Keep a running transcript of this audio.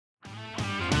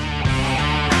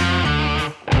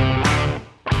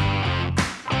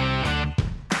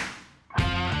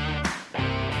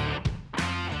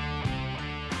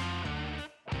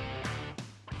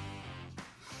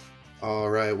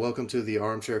Hi, welcome to the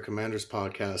Armchair Commanders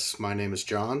podcast. My name is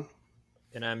John,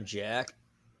 And I'm Jack.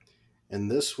 and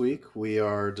this week we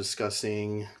are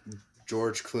discussing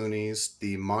George Clooney's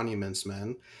The Monuments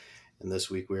Men. And this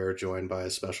week we are joined by a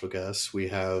special guest. We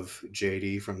have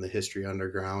JD from the History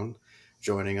Underground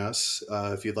joining us.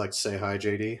 If you'd like to say hi,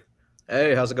 JD.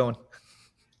 Hey, how's it going?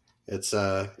 It's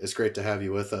great to have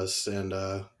you with us, and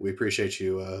we appreciate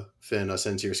you fitting us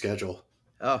into your schedule.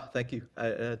 Oh, thank you.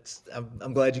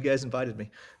 I'm glad you guys invited me.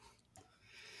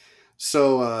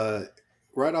 So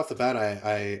right off the bat,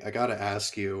 I got to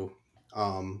ask you.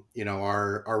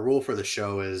 Our rule for the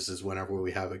show is whenever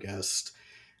we have a guest,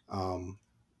 um,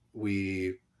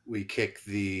 we kick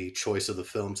the choice of the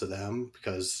film to them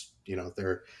because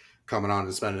they're coming on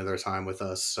and spending their time with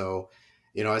us. So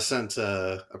I sent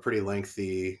a pretty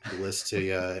lengthy list to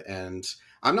you, and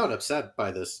I'm not upset by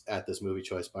this movie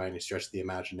choice by any stretch of the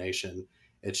imagination.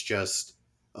 It's just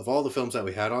of all the films that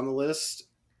we had on the list,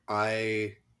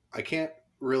 I can't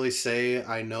really say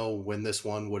I know when this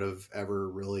one would have ever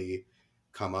really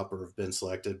come up or have been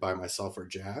selected by myself or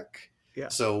Jack. Yeah.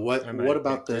 So what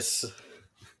about this?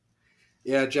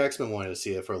 Yeah, Jack's been wanting to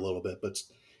see it for a little bit, but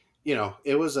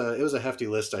it was a hefty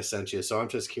list I sent you. So I'm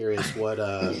just curious what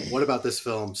about this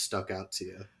film stuck out to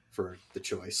you for the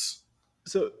choice?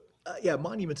 So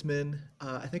Monuments Men.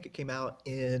 I think it came out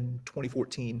in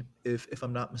 2014, if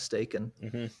I'm not mistaken.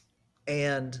 Mm-hmm.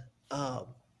 And I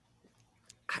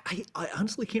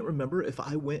honestly can't remember if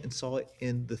I went and saw it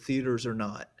in the theaters or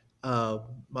not.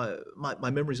 My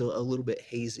memory's a little bit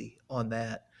hazy on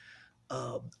that.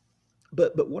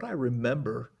 But what I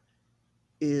remember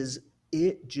is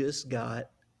it just got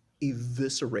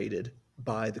eviscerated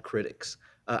by the critics.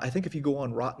 I think if you go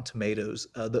on Rotten Tomatoes,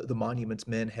 the Monuments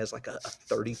Men has like a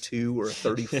 32 or a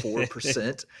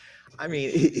 34%. I mean,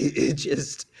 it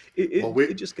just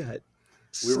got.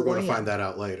 We were going to slammed. find that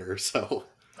out later, so.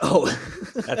 Oh,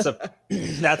 that's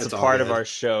a part of our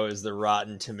show is the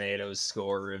Rotten Tomatoes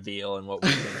score reveal and what we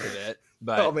think of it.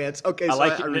 But oh man, it's okay. I So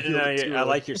like I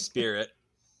like your spirit.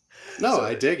 No,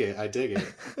 I dig it.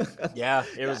 Yeah,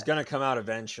 it was going to come out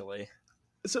eventually.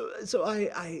 So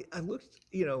I looked,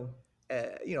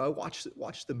 I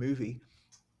watched the movie,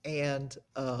 and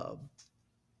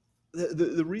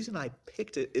the reason I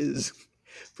picked it is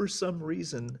for some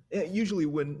reason. Usually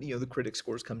when the critic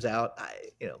scores comes out, I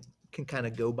can kind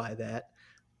of go by that.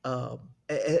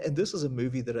 And this is a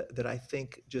movie that I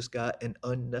think just got an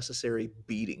unnecessary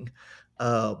beating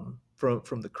from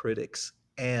the critics.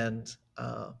 And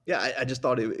I just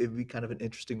thought it'd be kind of an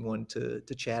interesting one to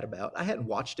chat about. I hadn't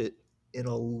watched it in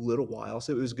a little while,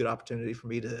 so it was a good opportunity for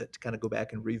me to kind of go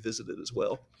back and revisit it as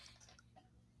well.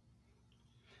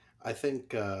 I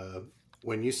think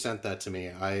when you sent that to me,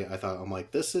 I thought, I'm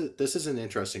like, this is an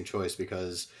interesting choice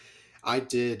because I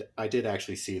did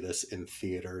actually see this in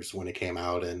theaters when it came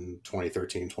out in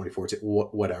 2013, 2014,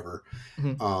 whatever.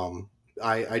 Mm-hmm.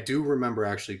 I do remember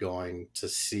actually going to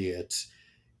see it,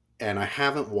 and I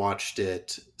haven't watched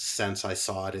it since I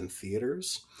saw it in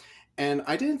theaters. And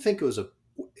I didn't think it was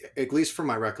at least from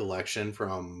my recollection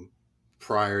from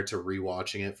prior to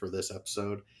rewatching it for this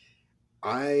episode,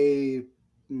 I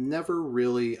never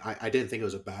really, I didn't think it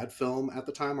was a bad film at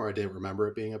the time, or I didn't remember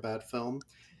it being a bad film.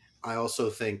 I also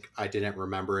think I didn't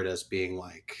remember it as being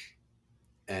like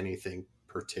anything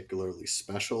particularly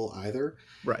special either.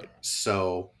 Right.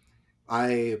 So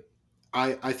I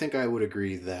think I would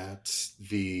agree that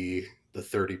the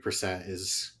 30%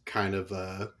 is kind of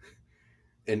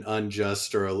an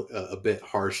unjust or a bit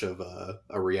harsh of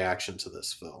a reaction to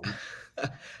this film.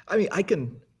 I mean, I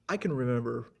can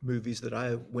remember movies that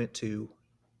I went to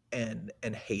and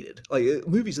hated, like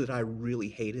movies that I really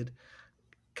hated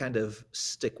kind of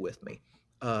stick with me.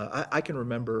 I can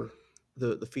remember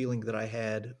the feeling that I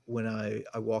had when I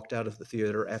walked out of the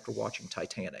theater after watching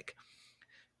Titanic.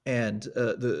 And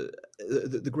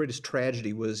the greatest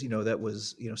tragedy was, that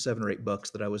was $7 or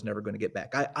 $8 that I was never going to get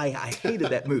back. I hated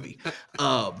that movie.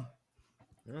 I'm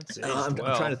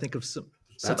trying to think of some.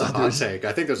 That's a hot take.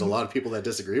 I think there's a lot of people that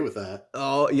disagree with that.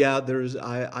 Oh yeah,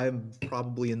 I'm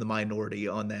probably in the minority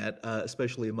on that,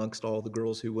 especially amongst all the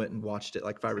girls who went and watched it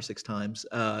like 5 or 6 times.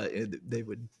 They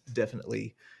would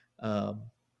definitely,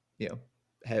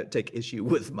 take issue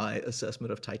with my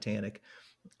assessment of Titanic.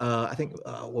 I think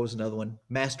what was another one?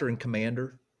 Master and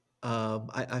Commander.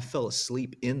 I fell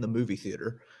asleep in the movie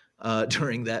theater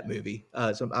during that movie.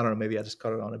 So I don't know. Maybe I just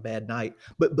caught it on a bad night.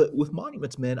 But with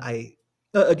Monuments Men,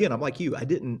 again, I'm like you. I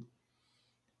didn't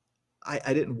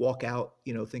walk out,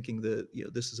 thinking that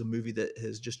this is a movie that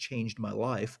has just changed my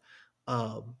life.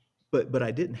 But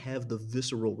I didn't have the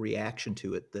visceral reaction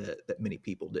to it that many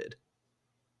people did.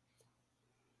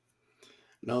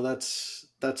 No, that's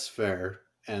fair.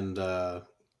 And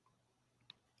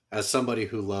as somebody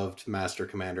who loved Master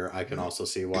Commander, I can also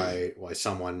see why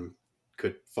someone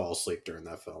could fall asleep during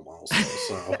that film also.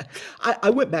 So I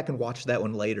went back and watched that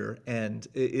one later, and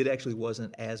it actually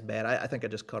wasn't as bad. I think I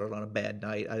just caught it on a bad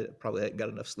night. I probably hadn't got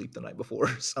enough sleep the night before,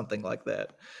 or something like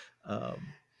that. Um,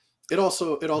 but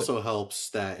it also helps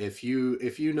that if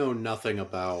you know nothing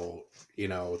about,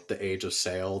 the Age of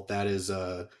Sail,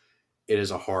 it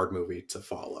is a hard movie to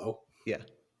follow. yeah,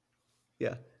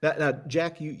 yeah. Now,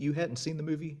 Jack, you hadn't seen the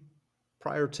movie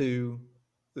prior to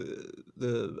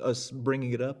the us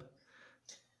bringing it up.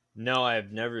 No,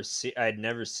 I'd never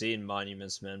seen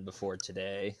Monuments Men before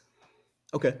today.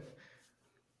 Okay,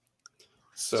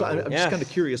 so I'm So just Yeah, kind of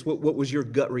curious. What was your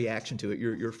gut reaction to it?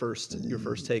 Your first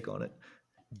take on it?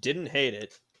 didn't hate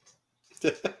it.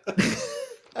 it's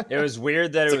It was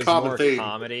weird that it a was common more theme.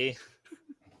 comedy.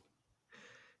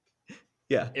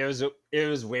 Yeah. It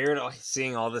was weird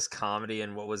seeing all this comedy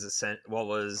in what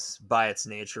was by its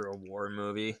nature a war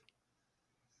movie.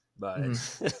 But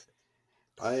Hmm.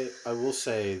 I will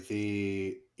say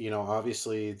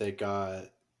obviously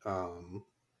um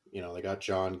they got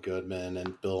John Goodman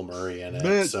and Bill Murray in it.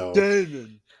 Matt So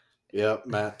Damon. yep,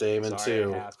 Matt Damon Sorry, I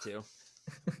too. have to.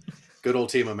 Good old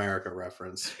Team America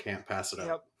reference. Can't pass it Yep,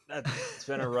 up. that's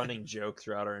been a running joke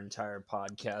throughout our entire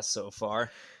podcast so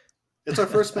far. It's our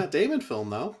first Matt Damon film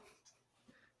though.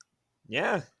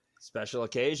 Yeah, special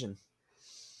occasion.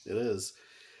 It is.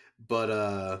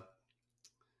 But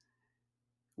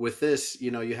with this,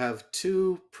 you have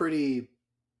two pretty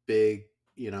big,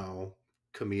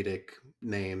 comedic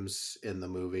names in the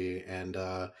movie. And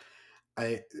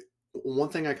I one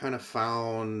thing I kind of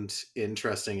found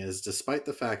interesting is, despite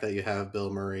the fact that you have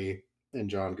Bill Murray and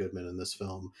John Goodman in this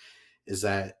film, is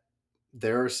that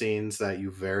there are scenes that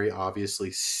you very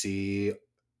obviously see,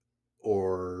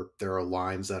 or there are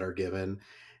lines that are given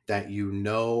that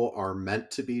are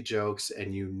meant to be jokes,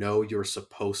 and you're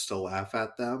supposed to laugh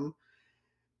at them,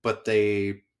 but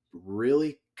they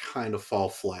really kind of fall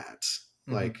flat.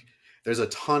 Hmm. Like, there's a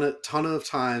ton of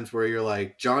times where you're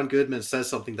like, John Goodman says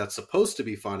something that's supposed to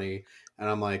be funny, and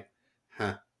I'm like,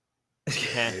 huh.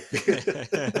 Like,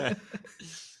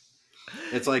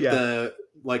 it's like Yeah.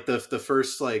 the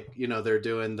first, they're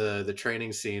doing the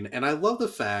training scene, and I love the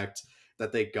fact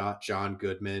that they got John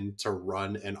Goodman to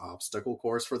run an obstacle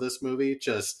course for this movie.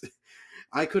 Just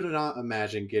I could not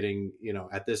imagine getting,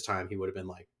 at this time he would have been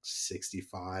like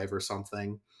 65 or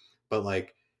something, but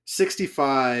like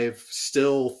 65,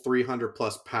 still 300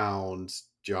 plus pounds,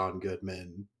 John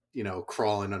Goodman,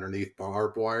 crawling underneath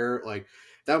barbed wire. Like,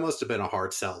 that must have been a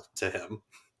hard sell to him.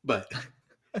 But,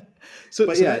 So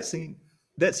but so yeah,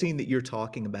 that scene that you're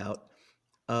talking about,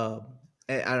 I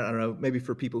don't know, maybe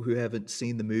for people who haven't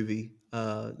seen the movie,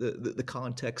 the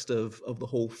context of the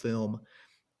whole film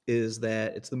is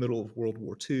that it's the middle of World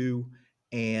War II,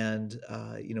 and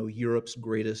Europe's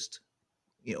greatest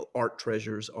art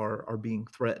treasures are being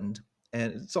threatened,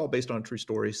 and it's all based on a true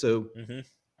story. So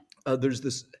Hmm. there's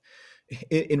this.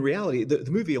 In reality,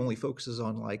 the movie only focuses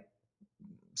on like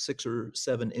 6 or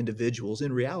 7 individuals.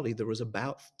 In reality, there was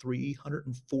about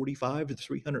 345 to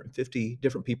 350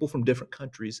 different people from different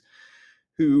countries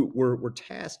who were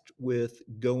tasked with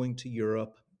going to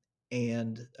Europe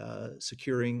and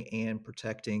securing and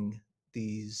protecting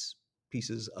these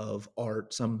pieces of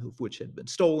art, some of which had been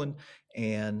stolen,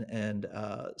 and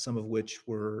some of which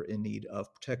were in need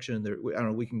of protection. I don't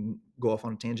know. We can go off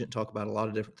on a tangent and talk about a lot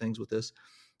of different things with this.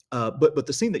 But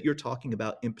the scene that you're talking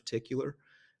about in particular,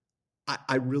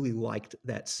 I really liked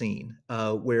that scene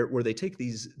where they take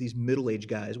these middle aged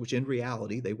guys, which in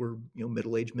reality they were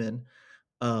middle aged men,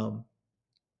 um,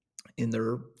 in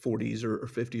their 40s or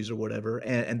 50s or whatever,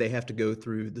 and they have to go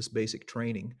through this basic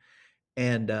training.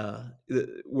 And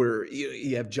where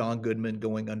you have John Goodman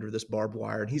going under this barbed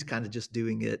wire, and he's kind of just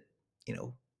doing it, you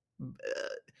know,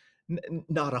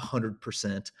 not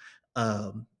 100%.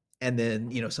 And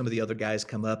then some of the other guys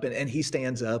come up, and he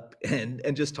stands up and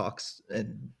just talks,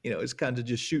 and is kind of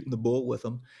just shooting the bull with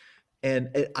them. And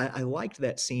I liked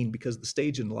that scene because the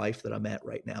stage in life that I'm at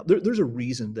right now, there's a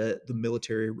reason that the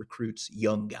military recruits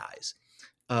young guys.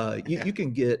 You, yeah, you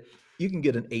can get you can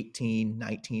get an 18,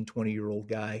 19, 20-year-old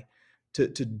guy to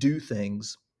do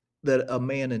things that a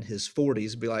man in his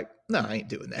 40s would be like, no, I ain't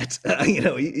doing that.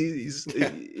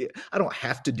 yeah. I don't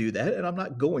have to do that, and I'm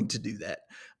not going to do that.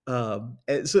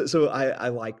 And so I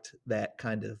liked that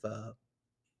kind of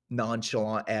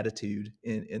nonchalant attitude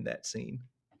in that scene.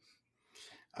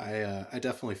 I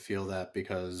definitely feel that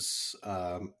because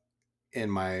in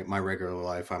my regular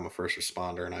life, I'm a first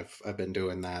responder, and I've been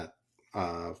doing that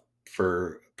uh, for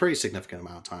a pretty significant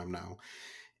amount of time now.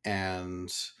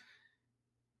 And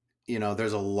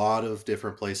there's a lot of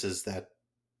different places that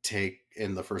take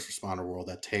in the first responder world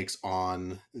that takes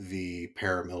on the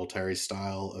paramilitary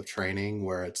style of training,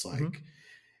 where it's like, Hmm.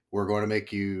 we're going to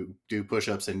make you do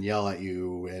push-ups and yell at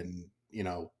you and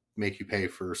make you pay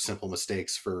for simple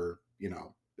mistakes, for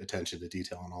attention to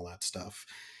detail and all that stuff.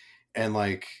 And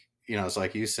like, it's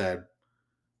like you said,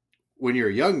 when you're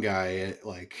a young guy,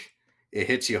 it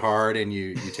hits you hard and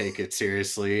you take it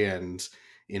seriously, and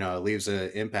it leaves an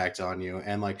impact on you.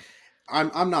 And like,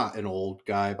 I'm not an old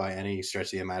guy by any stretch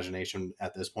of the imagination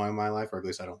at this point in my life, or at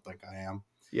least I don't think I am.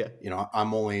 Yeah.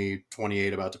 I'm only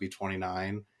 28, about to be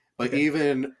 29. But Okay.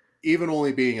 even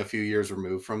only being a few years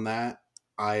removed from that,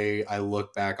 I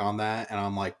look back on that and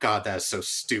I'm like, God, that is so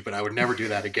stupid. I would never do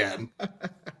that again.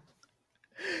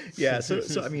 Yeah.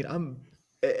 So I mean,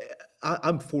 eh,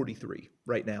 I'm 43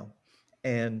 right now,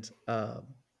 and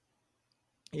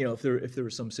if there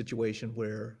was some situation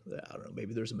where, I don't know,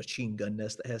 maybe there's a machine gun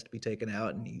nest that has to be taken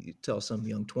out, and you tell some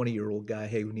young 20-year-old guy,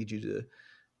 hey, we need you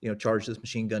to charge this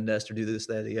machine gun nest or do this,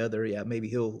 that, or the other. Yeah, maybe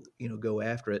he'll go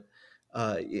after it.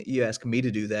 You ask me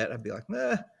to do that, I'd be like,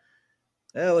 nah.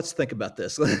 Let's think about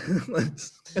this.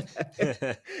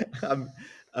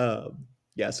 um,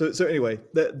 yeah. So anyway,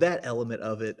 that element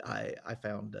of it, I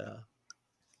found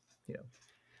you know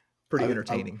pretty I, I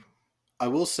entertaining. I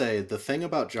will say the thing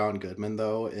about John Goodman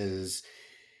though is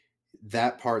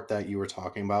that part that you were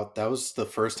talking about. That was the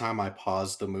first time I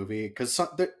paused the movie, because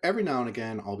every now and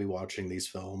again I'll be watching these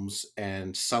films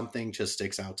and something just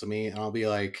sticks out to me, and I'll be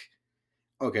like,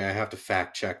 okay, I have to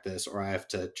fact check this, or I have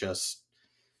to just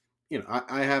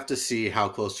I have to see how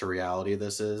close to reality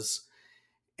this is.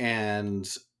 And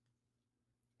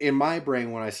in my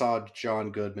brain, when I saw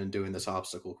John Goodman doing this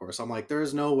obstacle course, I'm like, there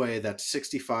is no way that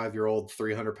 65-year-old,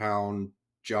 300-pound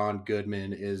John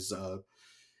Goodman is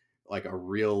like a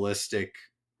realistic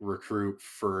recruit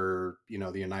for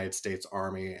the United States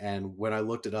Army. And when I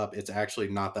looked it up, it's actually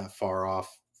not that far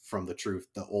off from the truth.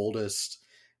 The oldest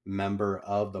member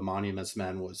of the Monuments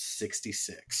Men was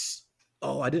 66.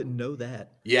 Oh, I didn't know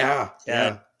that. Yeah, Yeah,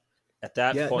 yeah, at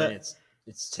that Yeah, point, no,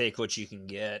 it's take what you can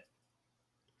get.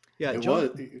 yeah, it was.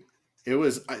 John. It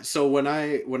was so when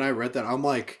I read that, I'm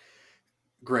like,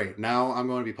 great. Now I'm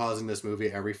going to be pausing this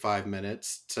movie every 5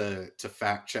 minutes to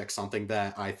fact check something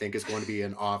that I think is going to be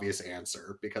an obvious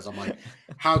answer, because I'm like,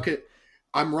 how could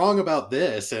I'm wrong about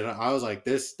this? And I was like,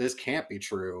 this can't be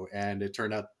true, and it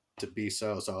turned out to be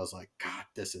so. So I was like, God,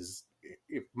 this is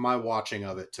my watching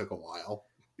of it took a while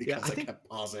Yeah, because I I think. kept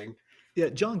pausing. Yeah,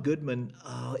 John Goodman,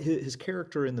 his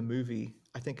character in the movie,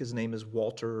 I think his name is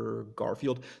Walter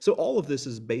Garfield. So all of this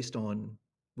is based on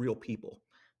real people.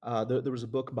 There was a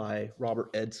book by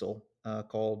Robert Edsel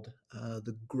called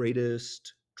 "The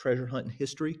Greatest Treasure Hunt in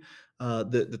History"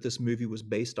 that this movie was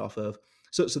based off of.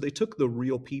 So they took the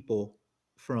real people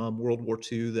from World War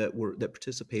II that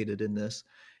participated in this,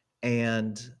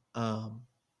 and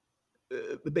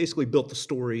basically built the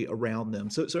story around them.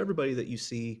 So everybody that you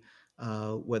see,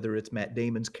 whether it's Matt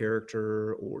Damon's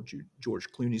character or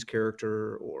George Clooney's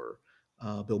character or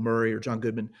Bill Murray or John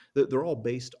Goodman, they're all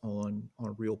based on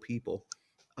real people.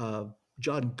 Uh,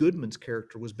 John Goodman's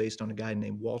character was based on a guy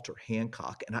named Walter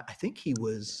Hancock, and I think he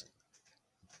was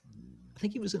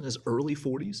in his early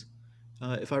 40s,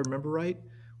 if I remember right,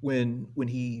 when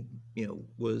he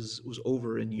was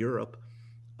over in Europe,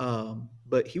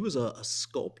 but he was a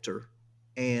sculptor.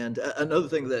 And another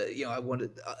thing that I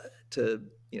wanted to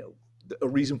a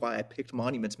reason why I picked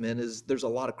Monuments Men is there's a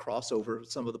lot of crossover.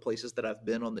 Some of the places that I've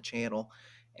been on the channel,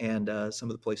 and some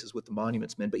of the places with the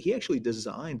Monuments Men. But he actually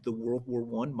designed the World War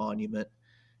One monument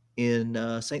in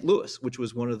St. Louis, which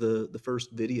was one of the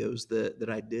first videos that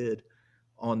I did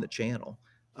on the channel.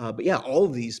 But yeah, all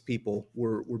of these people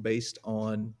were based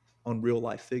on real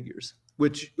life figures,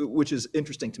 which is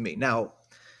interesting to me. Now,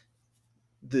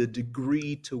 the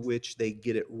degree to which they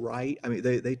get it right, I mean,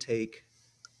 they take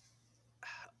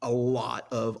a lot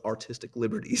of artistic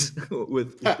liberties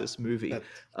with this movie. That's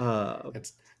Uh,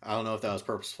 it's I don't know if that was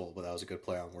purposeful, but that was a good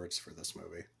play on words for this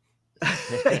movie.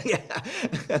 yeah,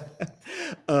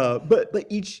 but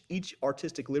each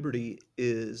artistic liberty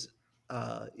is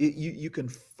you can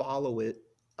follow it,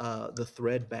 the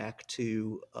thread back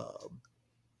to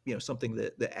something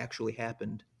that actually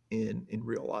happened in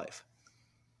real life.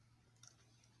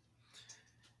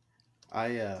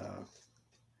 I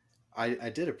I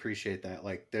did appreciate that.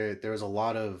 Like there was a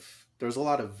lot of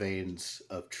veins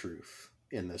of truth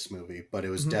in this movie, but it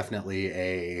was Mhm.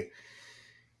 definitely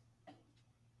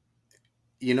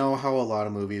how a lot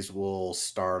of movies will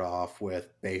start off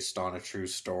with based on a true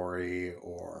story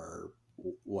or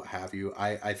what have you.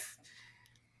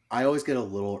 I always get a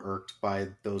little irked by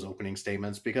those opening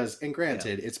statements because, and Yeah.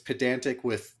 granted, it's pedantic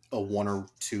with a one or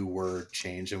two word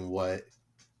change in what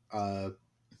uh,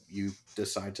 you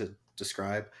decide to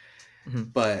describe.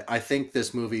 Mhm. But I think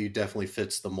this movie definitely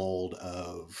fits the mold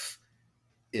of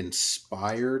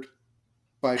inspired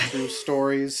by true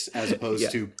stories as opposed Yeah.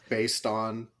 to based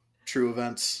on true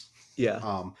events. Yeah.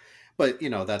 Um, but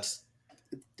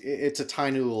it's a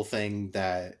tiny little thing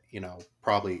that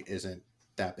probably isn't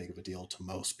that big of a deal to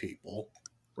most people.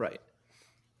 Right.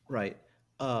 Right.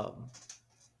 Um,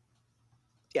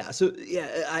 yeah. So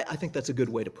yeah, I think that's a good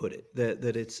way to put it.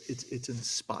 That it's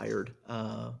inspired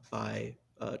by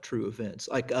true events,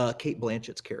 like Kate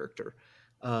Blanchett's character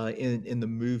in the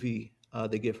movie.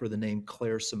 They give her the name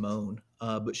Claire Simone,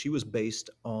 but she was based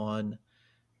on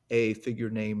a figure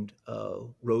named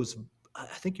Rose. I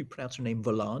think you pronounce her name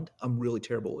Valland. I'm really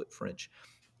terrible at French.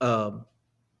 Um,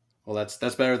 Well,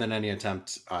 that's better than any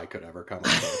attempt I could ever come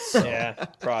up with. So Yeah,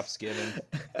 props given.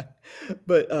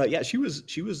 but yeah, she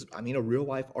was I mean a real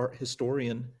life art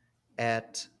historian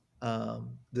at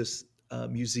this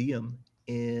museum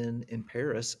in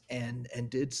Paris and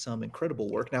did some incredible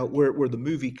work. Now where the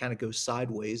movie kind of goes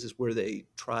sideways is where they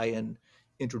try and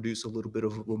introduce a little bit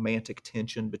of romantic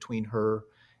tension between her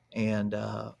and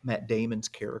Matt Damon's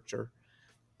character.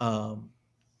 Um,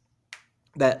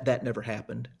 that never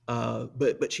happened.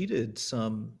 But she did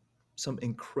some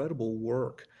incredible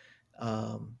work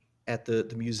at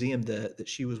the museum that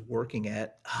she was working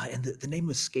at, and the name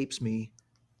escapes me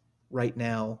right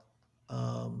now.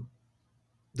 Um,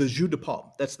 the Jeu de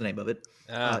Paume, that's the name of it.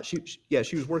 Ah, Yeah,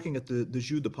 she was working at the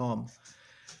Jeu de Paume,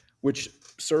 which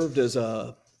served as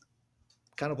a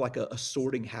kind of like a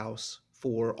sorting house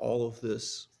for all of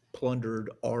this plundered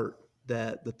art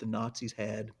that the Nazis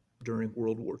had during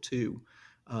World War II.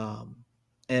 Um,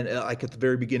 and like at the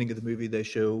very beginning of the movie, they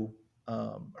show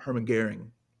Hermann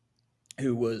Goering,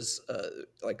 who was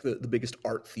like the biggest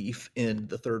art thief in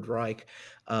the Third Reich,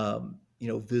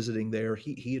 visiting there.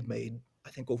 He had made, I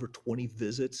think, over 20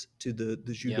 visits to the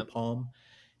Jeu de yep. Paume,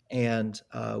 and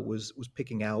was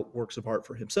picking out works of art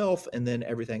for himself, and then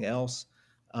everything else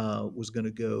was going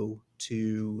to go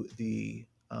to the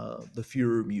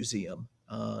Fuhrer Museum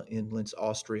in Linz,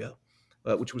 Austria,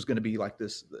 which was going to be like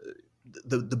this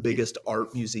the biggest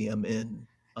art museum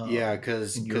yeah,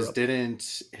 in because Europe.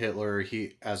 didn't Hitler,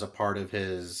 he as a part of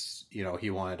his, he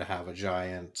wanted to have a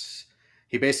giant,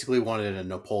 he basically wanted a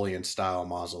Napoleon style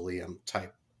mausoleum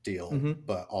type deal, Hmm.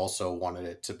 but also wanted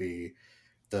it to be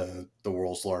the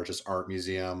world's largest art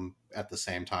museum at the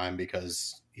same time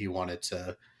because he wanted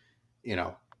to, you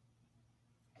know,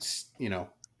 s- you know,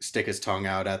 stick his tongue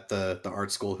out at the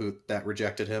art school who that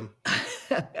rejected him.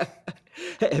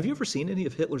 Have you ever seen any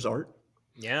of Hitler's art?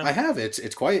 Yeah, I have. It's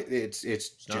it's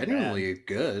not bad. genuinely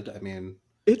good. I mean,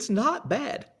 It's not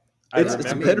bad. I It's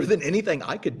I better remember. mean, than anything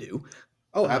I could do.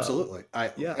 oh, Uh, absolutely.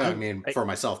 I yeah, I mean, I for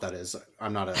myself, that is.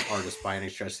 I'm not an artist by any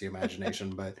stretch of the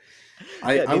imagination, but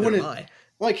yeah, I neither am wouldn't I.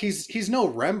 like he's no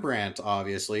Rembrandt,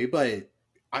 obviously, but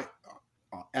I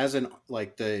as in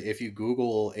like the if you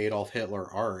Google Adolf Hitler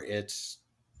art,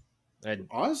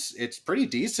 I it's pretty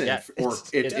decent, yeah, or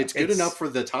Yeah, it's good enough it's for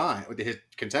the time, his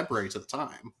contemporaries at the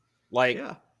time. like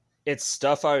yeah. it's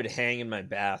stuff I would hang in my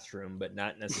bathroom, but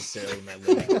not necessarily my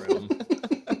living room.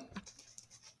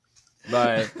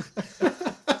 But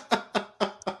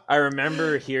I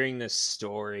remember hearing this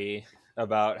story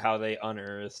about how they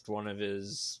unearthed one of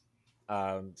his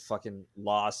fucking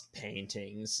lost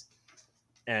paintings,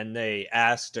 and they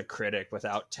asked a critic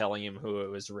without telling him who it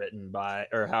was written by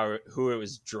or how who it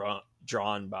was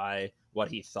drawn by what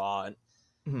he thought.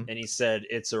 Mhm. And he said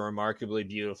it's a remarkably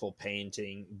beautiful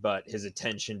painting, but his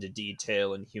attention to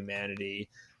detail and humanity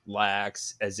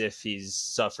lacks, as if he's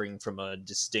suffering from a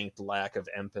distinct lack of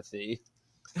empathy.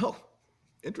 Oh,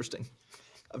 interesting.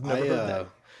 I've never I heard that.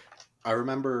 I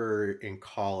remember in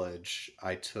college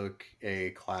I took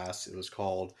a class. It was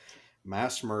called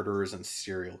Mass Murderers and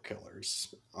Serial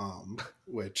Killers,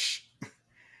 which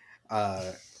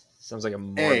uh, Sounds like a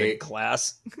morbid a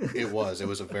class. it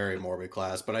was a very morbid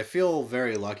class, but I feel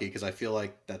very lucky because I feel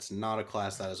like that's not a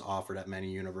class that is offered at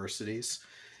many universities.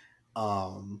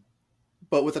 Um,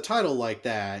 but with a title like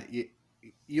that,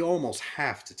 you almost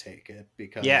have to take it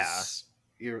Yeah, because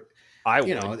you're I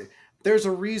you would. know there's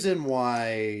a reason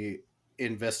why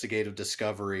investigative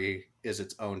discovery is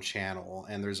its own channel,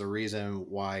 and there's a reason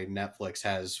why Netflix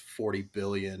has 40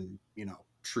 billion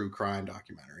true crime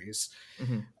documentaries.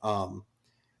 Mhm. um,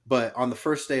 but on the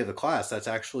first day of the class, that's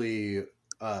actually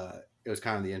it was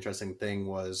kind of the interesting thing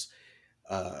was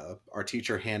our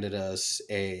teacher handed us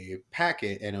a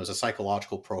packet, and it was a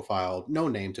psychological profile, no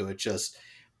name to it, just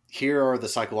here are the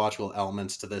psychological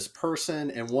elements to this person,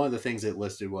 and one of the things it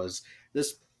listed was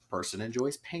this person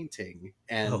enjoys painting,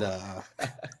 and Oh,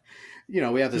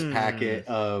 we have this Hmm. packet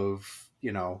of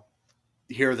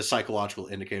here are the psychological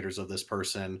indicators of this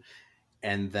person,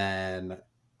 and then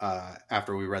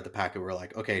after we read the packet, we're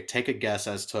like, okay, take a guess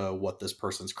as to what this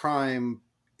person's crime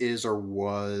is or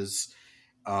was,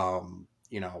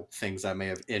 things that may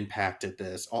have impacted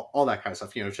this, all that kind of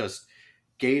stuff. Just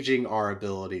gauging our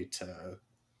ability to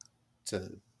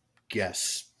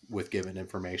guess with given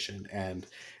information. And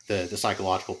the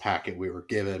psychological packet we were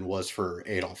given was for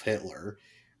Adolf Hitler,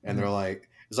 and they're mm. like,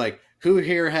 it's like, who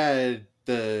here had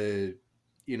the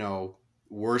you know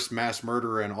worst mass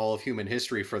murderer in all of human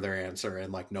history for their answer,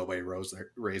 and like nobody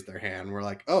raised their hand. We're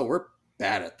like, oh, we're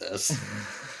bad at this.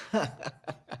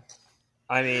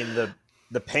 I mean,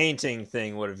 the painting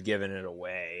thing would have given it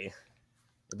away,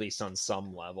 at least on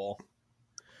some level.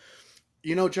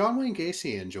 John Wayne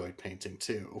Gacy enjoyed painting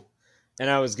too. And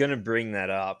I was gonna bring that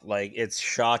up. Like, it's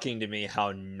shocking to me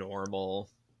how normal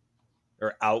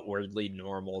or outwardly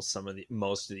normal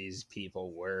most of these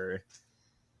people were.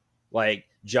 Like,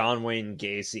 John Wayne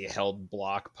Gacy held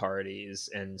block parties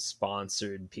and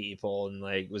sponsored people, and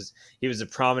like he was a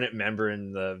prominent member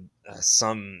in the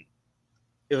some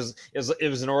it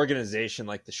was an organization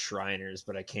like the Shriners,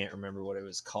 but I can't remember what it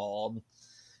was called. And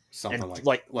Something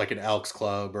like like an Elks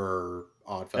Club or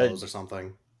uh, Oddfellows or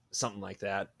something. something like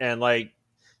that. And like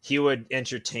he would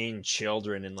entertain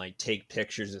children and like take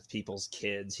pictures with people's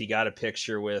kids. He got a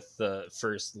picture with the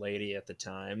first lady at the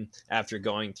time after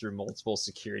going through multiple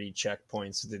security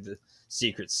checkpoints through the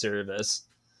Secret Service.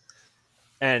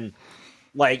 And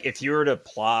like if you were to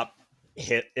plop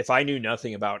if I knew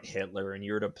nothing about Hitler and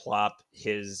you were to plop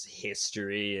his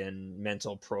history and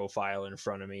mental profile in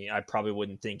front of me, I probably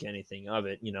wouldn't think anything of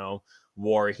it.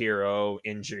 War hero,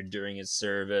 injured during his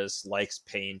service, likes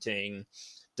painting,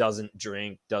 doesn't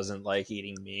drink, doesn't like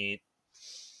eating meat.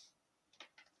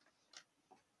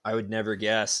 I would never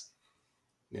guess.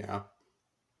 Yeah.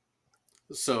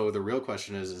 So the real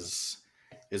question is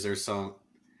there some,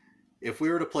 if we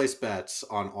were to place bets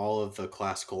on all of the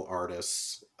classical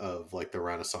artists of like the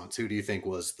Renaissance, who do you think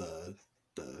was the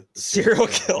serial Serial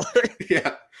killer? killer.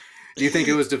 Yeah. Do you think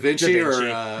it was Da Da Vinci or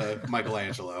Vinci.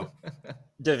 Michelangelo?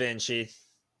 Da Vinci.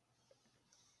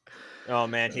 Oh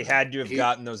man, he had to have He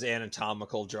gotten those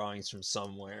anatomical drawings from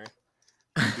somewhere.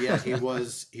 Yeah, he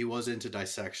was into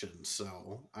dissection,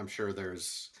 so I'm sure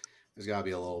there's got to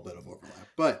be a little bit of overlap,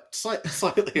 but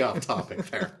slightly off topic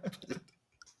there.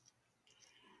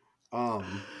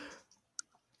 um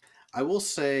I will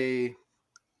say,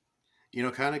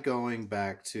 kind of going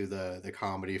back to the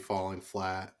comedy falling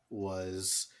flat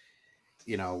was,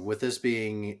 with this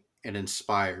being an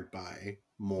inspired by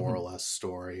more or Mhm. less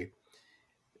story.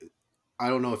 I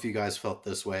don't know if you guys felt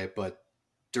this way, but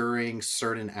during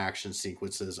certain action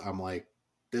sequences, I'm like,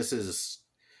 this is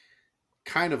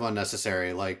kind of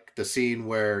unnecessary. Like the scene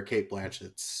where Kate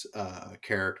Blanchett's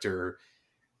character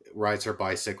rides her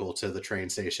bicycle to the train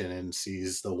station and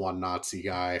sees the one Nazi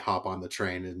guy hop on the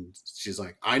train, and she's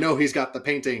like, I know he's got the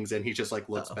paintings, and he just like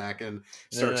looks Uh-oh. back and And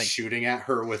then starts like shooting at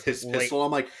her with his like pistol.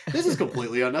 I'm like, this is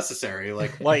completely unnecessary.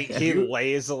 like he You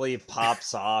lazily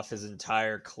pops off his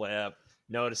entire clip.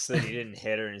 Notice that he didn't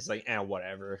hit her, and he's like,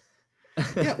 whatever.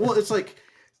 Yeah, well, it's like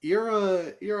you're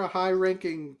a high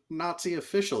ranking Nazi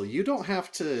official. You don't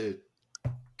have to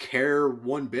care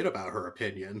one bit about her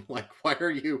opinion. Like, why are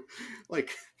you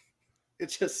like?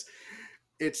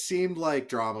 It seemed like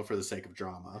drama for the sake of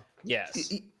drama.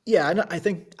 Yes. Yeah, and I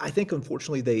think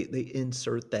unfortunately they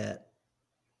insert that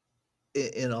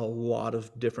in a lot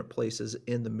of different places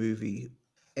in the movie,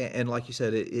 and like you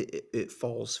said, it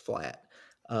falls flat.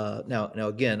 Now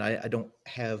again, I don't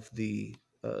have the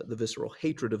visceral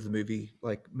hatred of the movie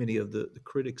like many of the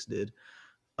critics did,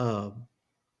 um,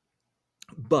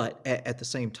 but at the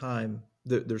same time,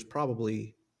 there's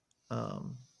probably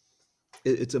um,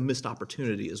 it's a missed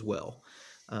opportunity as well.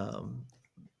 Um,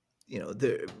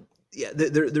 there, yeah,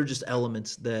 there are just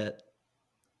elements that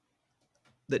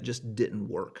just didn't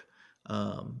work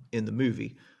in the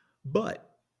movie,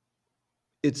 but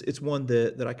it's one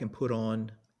that I can put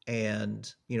on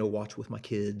and watch with my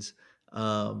kids.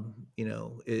 I'm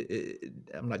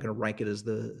not going to rank it as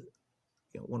the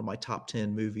one of my top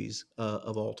 10 movies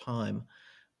of all time,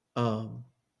 um,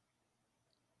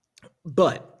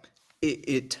 but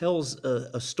it tells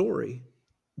a story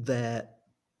that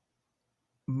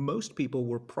most people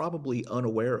were probably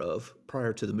unaware of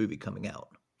prior to the movie coming out.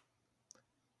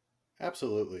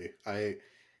 Absolutely. I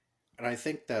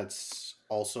think that's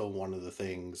also one of the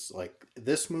things, like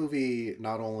this movie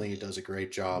not only does a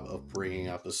great job of bringing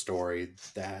up a story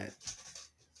that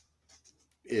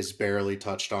is barely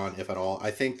touched on, if at all.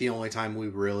 I think the only time we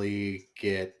really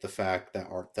get the fact that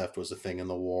art theft was a thing in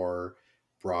the war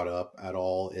brought up at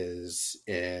all is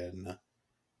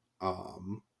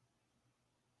um,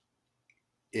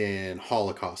 in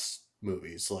Holocaust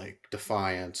movies like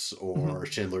Defiance or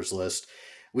Mhm. Schindler's List.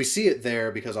 We see it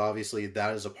there because obviously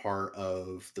that is a part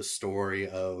of the story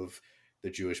of the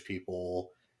Jewish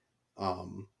people,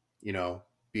 um, you know,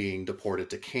 being deported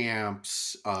to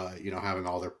camps, having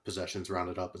all their possessions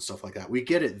rounded up and stuff like that. We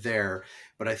get it there,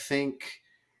 but I think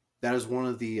that is one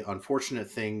of the unfortunate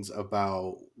things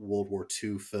about World War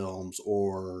II films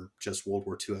or just World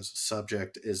War II as a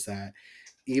subject is that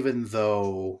even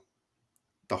though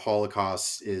the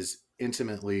Holocaust is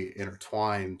intimately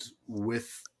intertwined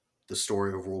with the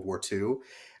story of World War II,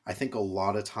 I think a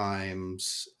lot of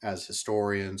times as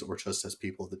historians or just as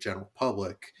people of the general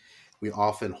public, we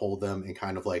often hold them in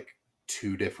kind of like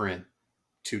two different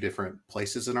two different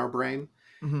places in our brain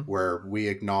Mhm. where we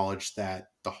acknowledge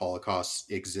that the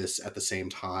Holocaust exists at the same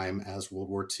time as World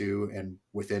War II and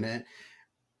within it,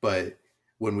 but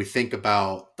when we think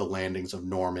about the landings of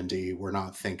Normandy, we're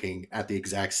not thinking at the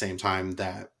exact same time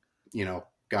that,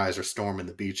 guys are storming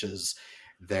the beaches.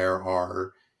 There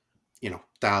are,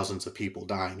 thousands of people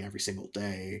dying every single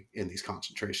day in these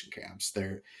concentration camps.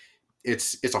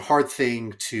 It's a hard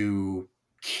thing to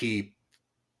keep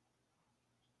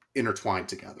intertwined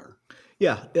together.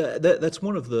 Yeah, that's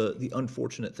one of the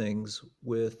unfortunate things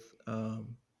with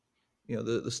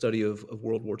the study of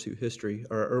World War II history,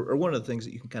 or one of the things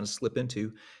that you can kind of slip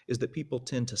into is that people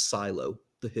tend to silo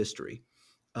the history.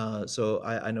 So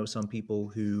I know some people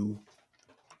who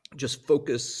just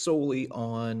focus solely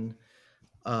on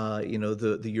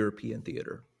the European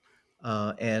theater,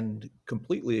 and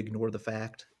completely ignore the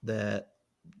fact that,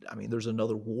 I mean, there's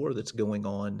another war that's going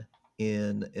on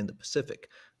in the Pacific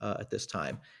at this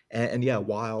time. And yeah,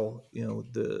 while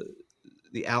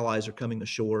the Allies are coming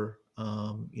ashore,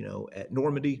 at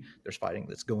Normandy, there's fighting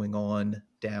that's going on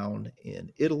down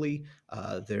in Italy.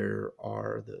 There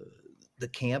are the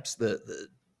camps, the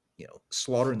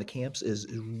slaughter in the camps is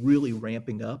really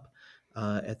ramping up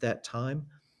at that time.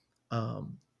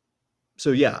 Um,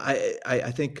 so yeah,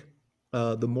 I think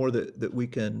the more that we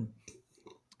can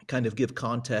kind of give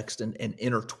context and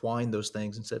intertwine those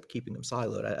things instead of keeping them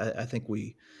siloed, I think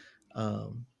we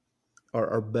um,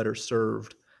 are better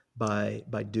served by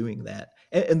doing that.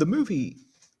 And the movie,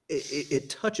 it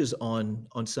touches on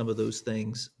some of those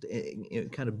things,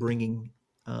 kind of bringing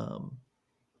um,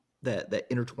 that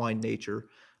intertwined nature,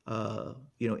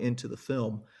 into the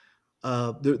film.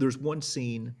 There's one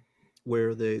scene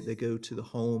where they go to the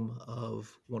home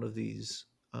of one of these.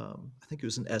 I think it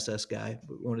was an SS guy,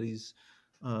 but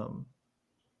um,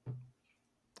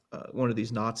 one of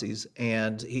these Nazis,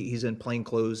 and he's in plain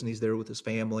clothes and he's there with his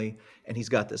family, and he's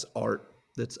got this art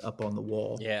that's up on the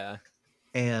wall, Yeah.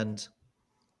 and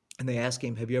they ask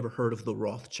him, "Have you ever heard of the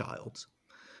Rothschilds?"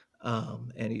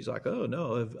 And he's like, "Oh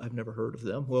no, I've never heard of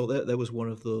them." Well, that was one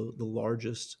of the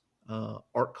largest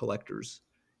art collectors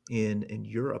in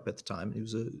Europe at the time. He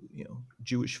was a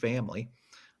Jewish family,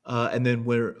 and then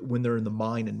when they're in the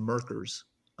mine in Merkers,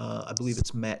 I believe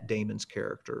it's Matt Damon's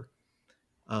character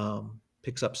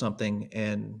picks up something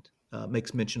and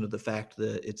makes mention of the fact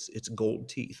that it's gold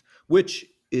teeth, which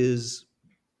is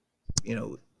you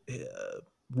know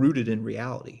rooted in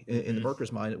reality. In the Hmm.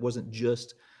 Merkers mine,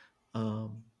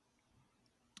 um,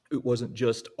 it wasn't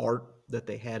just art that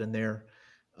they had in there,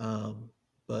 um,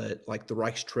 but like the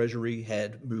Reich's treasury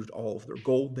had moved all of their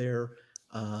gold there,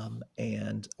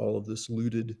 and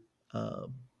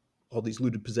um, all these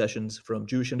looted possessions from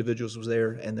Jewish individuals was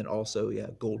there, and then also, yeah,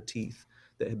 gold teeth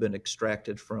that had been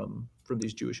extracted from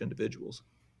these Jewish individuals.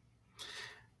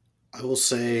 I will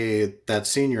say that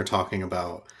scene you're talking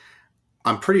about,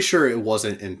 I'm pretty sure it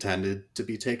wasn't intended to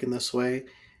be taken this way,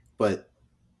 but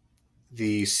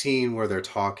the scene where they're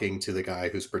talking to the guy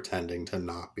who's pretending to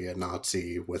not be a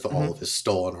Nazi with all of Hmm. his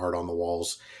stolen art on the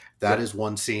walls, that Yeah. is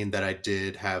one scene that I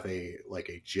did have I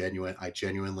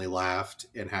genuinely laughed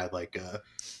and had like,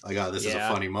 oh, this is a Yeah.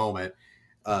 funny moment.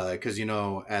 Because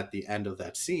at the end of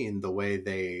that scene, the way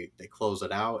they close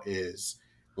it out is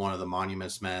one of the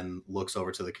monuments men looks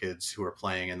over to the kids who are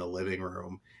playing in the living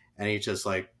room, and he just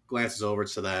like glances over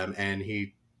to them and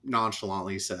he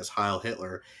nonchalantly says Heil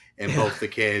Hitler, and Yeah. both the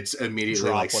kids immediately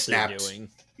like Drop what they're snapped. doing.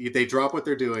 They drop what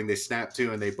they're doing, they snap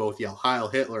to, and they both yell Heil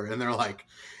Hitler, and they're like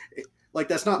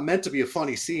that's not meant to be a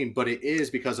funny scene, but it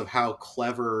is because of how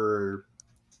clever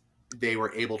they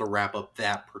were able to wrap up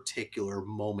that particular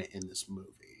moment in this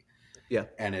movie. Yeah.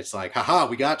 And it's like, haha,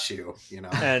 we got you,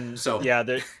 And So yeah,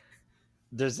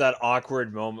 there's that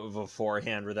awkward moment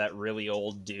beforehand where that really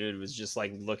old dude was just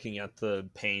like looking at the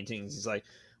paintings. He's like,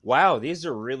 "Wow, these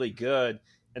are really good,"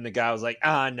 and the guy was like,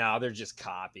 "Ah, no, they're just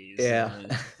copies."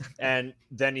 Yeah. And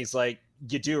then he's like,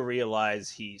 "You do realize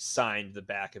he signed the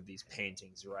back of these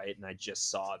paintings, right?" And I just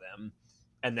saw them.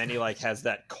 And then he like has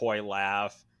that coy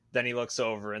laugh. Then he looks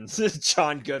over and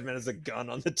John Goodman has a gun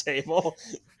on the table.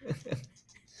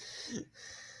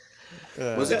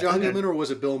 Was it I John mean, Goodman or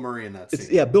was it Bill Murray in that it's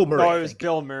scene? Bill Murray. Oh, I it was think.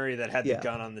 Bill Murray that had the Yeah.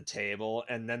 gun on the table,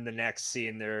 and then the next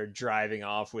scene they're driving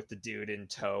off with the dude in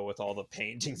tow with all the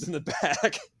paintings in the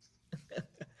back.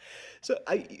 So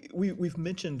we've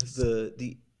mentioned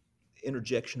the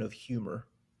interjection of humor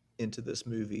into this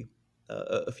movie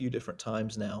a few different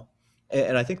times now,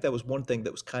 and I think that was one thing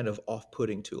that was kind of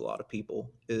off-putting to a lot of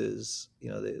people. Is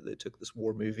they took this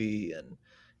war movie and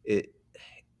it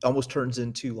almost turns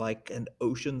into like an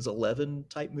Ocean's 11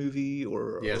 type movie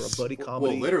or a Yes. buddy Well,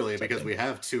 comedy literally, type because thing. we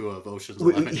have two of Ocean's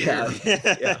 11 Yeah,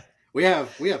 here. yeah, We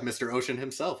have Mr. Ocean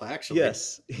himself, actually.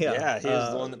 yes, yeah. Yeah, he was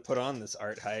the one that put on this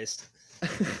art heist.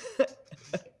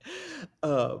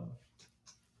 um,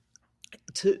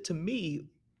 to me,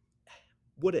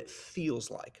 what it feels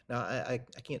like. Now, I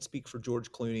can't speak for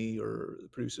George Clooney or the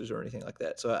producers or anything like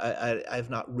that, so I've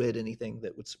not read anything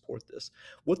that would support this.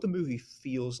 What the movie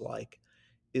feels like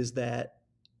is that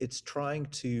it's trying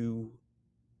to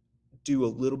do a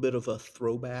little bit of a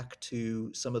throwback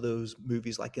to some of those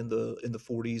movies, like in the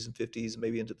 40s and 50s,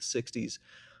 maybe into the 60s,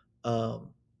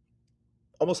 um,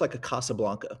 almost like a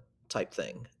Casablanca type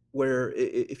thing. Where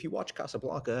if you watch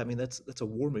Casablanca, I mean that's a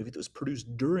war movie that was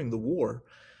produced during the war,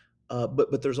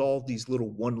 but there's all these little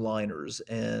one-liners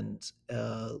and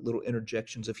little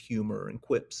interjections of humor and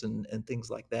quips and things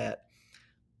like that.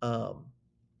 Um,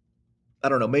 I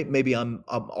don't know. Maybe I'm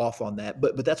off on that,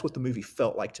 but that's what the movie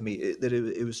felt like to me. That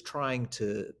it was trying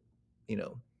to, you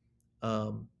know,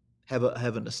 um, have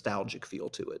a nostalgic feel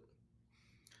to it.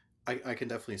 I can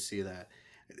definitely see that.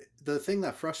 The thing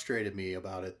that frustrated me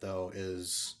about it, though,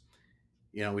 is,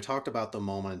 we talked about the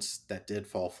moments that did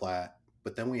fall flat,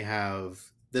 but then we have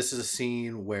this is a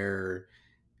scene where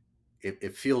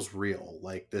it feels real.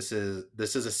 Like this is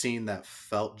a scene that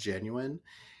felt genuine,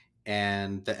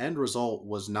 and the end result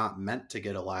was not meant to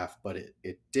get a laugh, but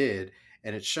it did.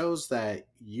 And it shows that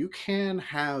you can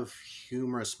have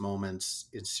humorous moments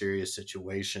in serious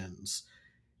situations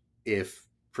if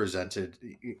presented.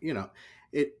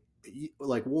 It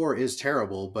like war is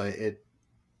terrible, but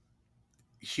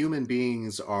human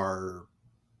beings are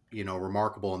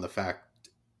remarkable in the fact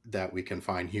that we can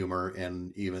find humor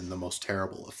in even the most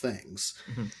terrible of things.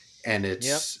 Mhm. And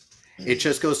Yep. it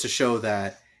just goes to show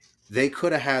that they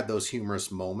could have had those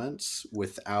humorous moments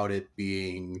without it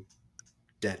being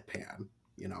deadpan,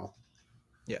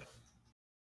 Yeah.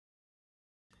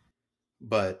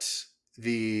 but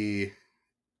the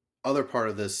other part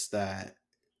of this that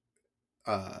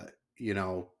uh you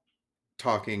know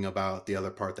talking about the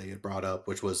other part that you brought up,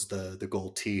 which was the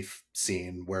gold teeth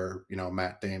scene where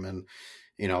Matt Damon,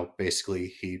 basically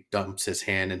he dumps his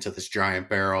hand into this giant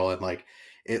barrel, and like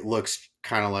it looks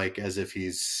kind of like as if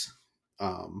he's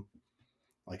um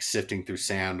like sifting through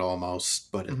sand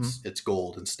almost, but Hmm. it's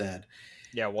gold instead.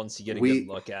 Yeah, once you get a good We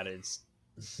look at it, it's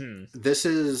this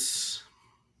is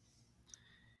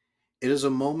it is a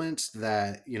moment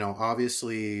that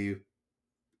obviously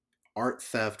art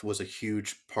theft was a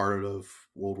huge part of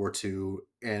World War II,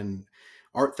 and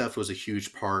art theft was a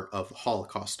huge part of the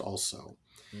Holocaust also.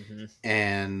 mm-hmm.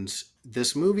 And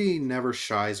this movie never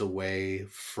shies away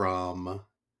from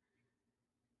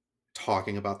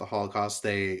talking about the Holocaust.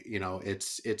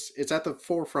 It's at the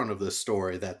forefront of the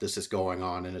story that this is going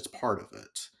on, and it's part of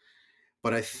it.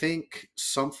 But I think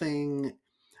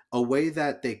a way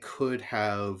that they could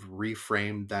have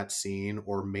reframed that scene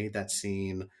or made that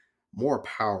scene more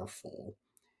powerful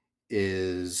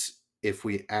is if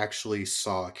we actually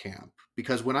saw a camp.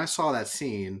 Because when I saw that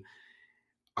scene,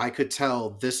 I could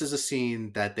tell this is a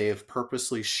scene that they have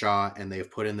purposely shot and they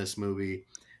have put in this movie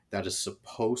that is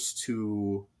supposed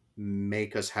to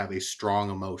make us have a strong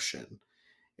emotion.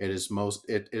 It is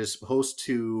supposed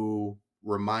to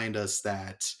remind us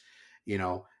that,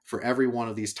 for every one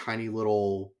of these tiny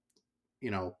little,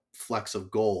 flecks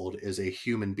of gold is a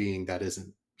human being that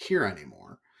isn't here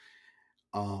anymore.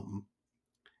 Um,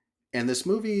 And this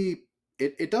movie,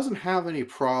 it doesn't have any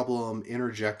problem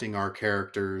interjecting our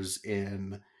characters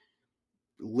in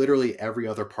literally every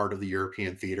other part of the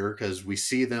European theater, because we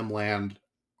see them land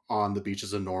on the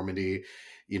beaches of Normandy.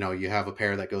 You have a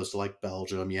pair that goes to like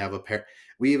Belgium. You have a pair.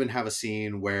 We even have a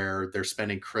scene where they're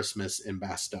spending Christmas in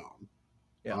Bastogne.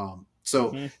 Yeah.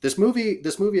 So Mm-hmm. this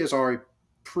movie has already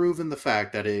proven the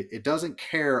fact that it doesn't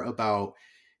care about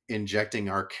injecting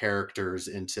our characters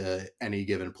into any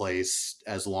given place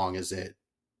as long as it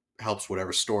helps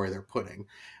whatever story they're putting.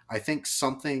 I think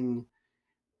something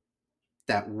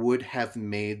that would have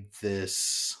made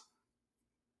this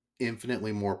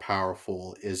infinitely more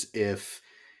powerful is if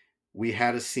we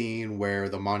had a scene where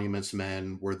the Monuments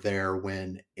Men were there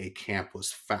when a camp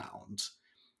was found.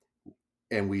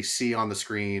 And we see on the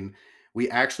screen, we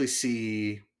actually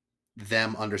see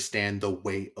them understand the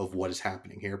weight of what is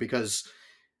happening here. Because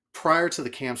prior to the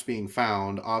camps being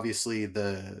found, obviously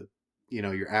your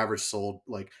your average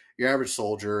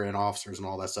soldier and officers and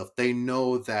all that stuff, they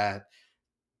know that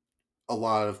a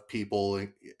lot of people,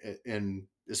 and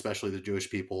especially the Jewish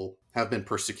people, have been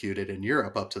persecuted in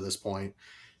Europe up to this point.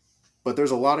 But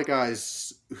there's a lot of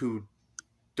guys who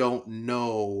don't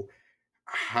know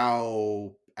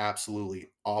how absolutely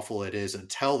awful it is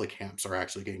until the camps are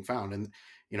actually getting found. And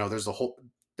there's the whole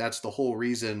that's the whole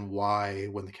reason why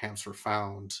when the camps were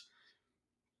found,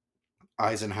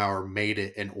 Eisenhower made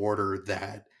it an order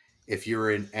that if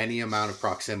you're in any amount of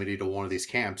proximity to one of these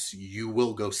camps, you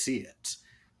will go see it,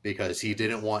 because he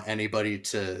didn't want anybody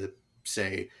to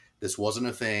say this wasn't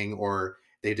a thing, or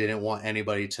they didn't want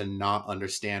anybody to not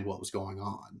understand what was going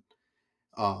on.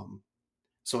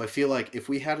 So I feel like if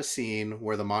we had a scene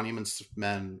where the Monuments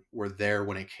Men were there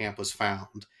when a camp was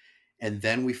found, and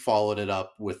then we followed it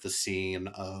up with the scene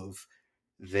of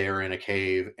they're in a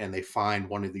cave and they find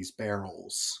one of these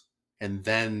barrels, and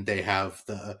then they have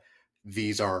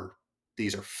these are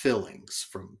fillings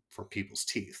from people's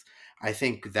teeth. I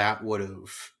think that would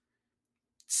have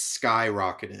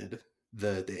skyrocketed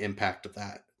the impact of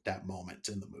that moment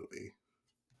in the movie.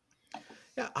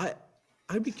 Yeah,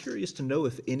 I'd be curious to know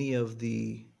if any of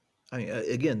the, I mean,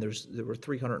 again, there were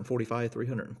 345,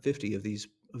 350 of these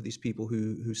people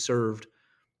who served,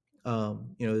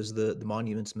 as the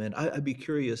Monuments Men. I'd be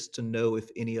curious to know if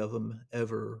any of them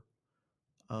ever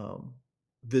um,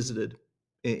 visited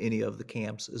any of the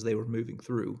camps as they were moving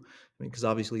through. I mean, because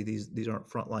obviously these aren't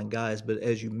frontline guys, but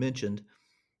as you mentioned,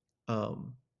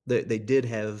 they did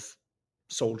have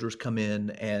soldiers come in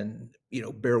and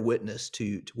bear witness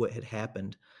to what had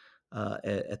happened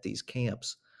at these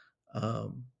camps.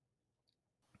 Um,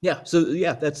 yeah, so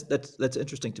yeah, that's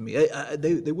interesting to me.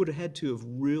 They would have had to have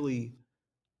really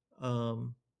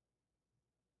um,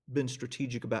 been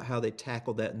strategic about how they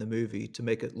tackled that in the movie to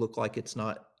make it look like it's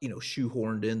not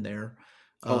shoehorned in there.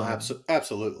 Oh, Um,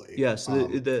 absolutely. yeah, so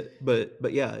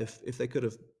but yeah, if they could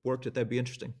have worked it, that'd be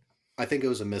interesting. I think it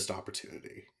was a missed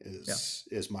opportunity. Yeah,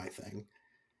 Is my thing.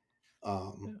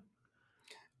 yeah,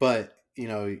 But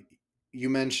you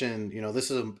mentioned,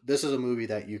 this is a movie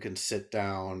that you can sit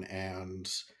down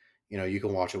and you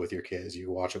can watch it with your kids, you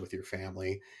can watch it with your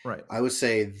family. right. I would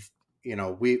say,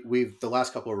 we've the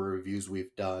last couple of reviews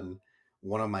we've done,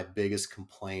 one of my biggest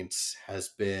complaints has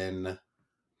been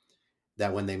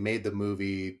that when they made the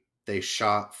movie, they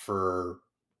shot for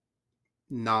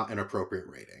not an appropriate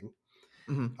rating.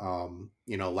 Hmm.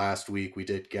 Last week we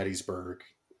did Gettysburg,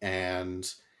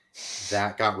 and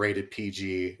that got rated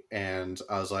PG, and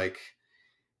I was like,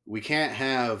 we can't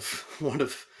have one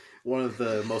of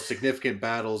the most significant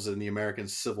battles in the American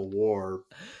Civil War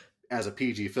as a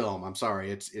PG film. I'm sorry,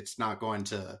 it's not going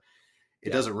to. It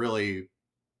Yeah, doesn't really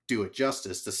do it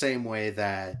justice. The same way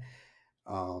that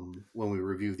when we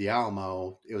reviewed the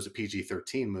Alamo, it was a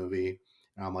PG-13 movie,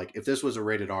 and I'm like, if this was a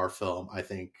rated R film, I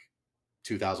think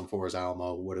 2004's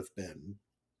Alamo would have been,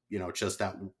 just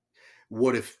that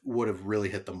would have really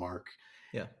hit the mark.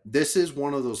 yeah, This is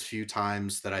one of those few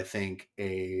times that I think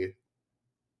the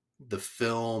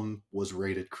film was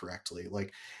rated correctly.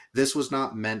 Like, this was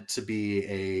not meant to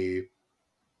be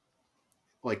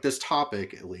this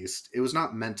topic, at least it was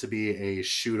not meant to be a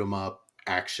shoot 'em up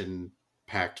action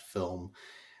packed film.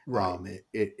 right,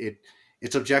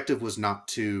 Its objective was not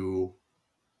to.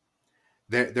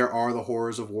 There are the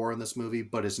horrors of war in this movie,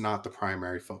 but it's not the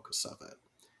primary focus of it.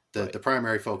 The right,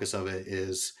 primary focus of it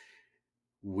is,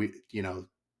 the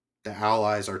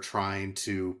Allies are trying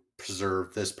to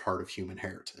preserve this part of human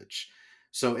heritage.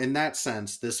 So in that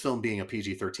sense, this film being a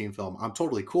PG-13 film, I'm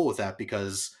totally cool with that,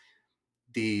 because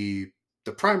the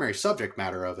the primary subject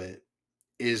matter of it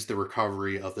is the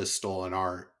recovery of this stolen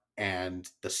art, and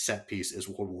the set piece is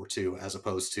World War II, as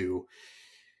opposed to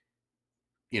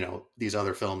these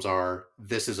other films are,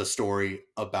 this is a story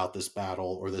about this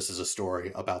battle, or this is a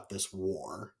story about this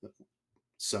war.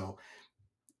 So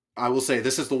I will say,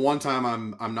 this is the one time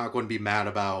I'm not going to be mad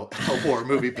about a horror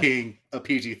movie being a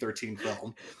PG-13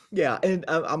 film. yeah, and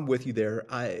I'm with you there.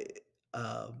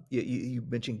 You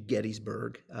mentioned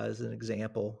Gettysburg as an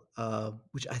example,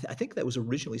 which I think that was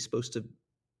originally supposed to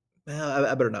Well,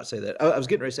 I better not say that. I was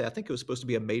getting ready to say I think it was supposed to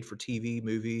be a made-for-TV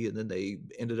movie, and then they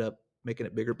ended up making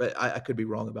it bigger. But I could be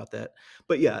wrong about that.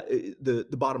 But yeah, the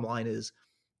bottom line is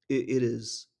it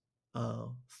is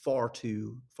far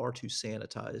too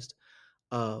sanitized.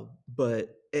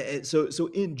 But so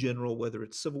in general, whether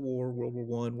it's Civil War, World War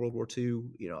One, World War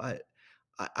Two,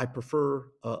 I prefer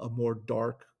a more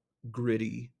dark,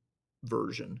 gritty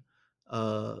version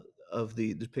uh, of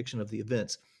the depiction of the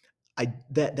events.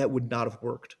 That would not have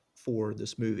worked for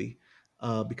this movie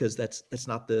because that's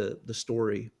not the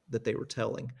story that they were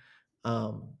telling.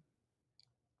 Um,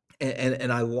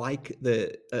 and I like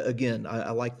that again.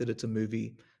 I like that it's a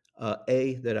movie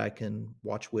that I can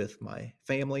watch with my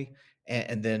family,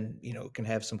 and then can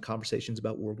have some conversations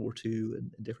about World War II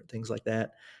and different things like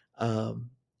that. Um,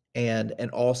 and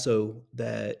also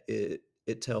that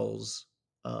it tells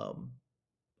um,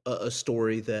 a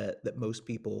story that most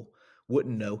people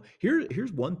wouldn't know.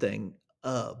 Here's one thing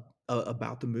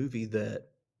about the movie that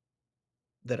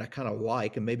I kind of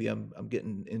like, and maybe I'm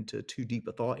getting into too deep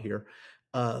a thought here.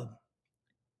 Uh,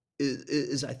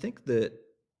 is I think that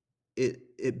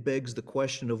it begs the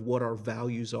question of what our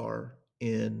values are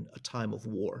in a time of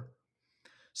war.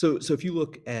 So if you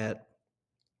look at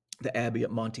the Abbey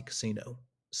at Monte Cassino,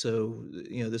 so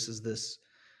this is this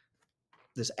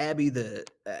abbey that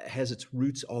has its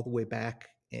roots all the way back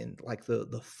in like the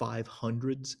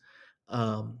 500s.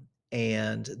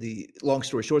 And the long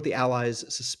story short, the Allies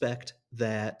suspect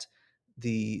that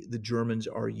the Germans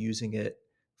are using it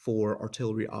for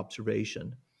artillery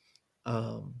observation.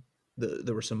 Um,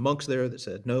 there were some monks there that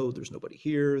said, no, there's nobody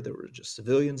here. There were just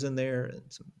civilians in there and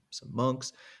some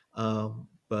monks.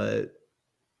 But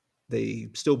they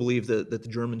still believe that the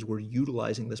Germans were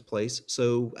utilizing this place.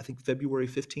 So I think February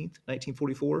 15th,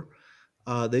 1944,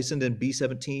 they send in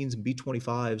B-17s and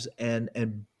B-25s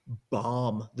and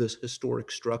bomb this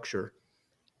historic structure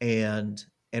and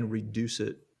reduce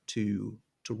it to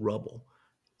rubble.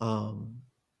 Um,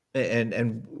 and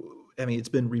I mean, it's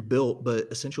been rebuilt, but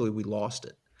essentially we lost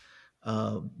it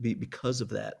because of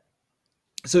that.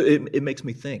 So it makes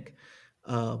me think,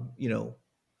 you know,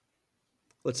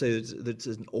 let's say it's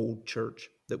an old church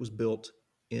that was built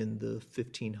in the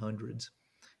 1500s,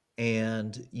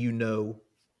 and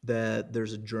that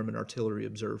there's a German artillery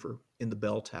observer in the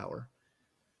bell tower.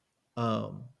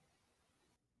 Um,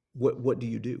 what do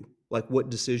you do? Like, what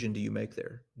decision do you make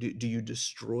there? Do you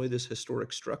destroy this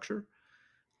historic structure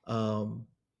um,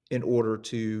 in order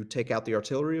to take out the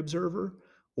artillery observer,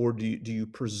 or do you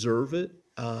preserve it?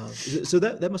 So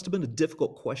that must have been a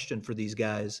difficult question for these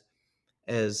guys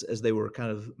as they were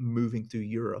kind of moving through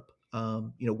Europe.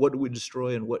 What do we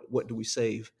destroy and what do we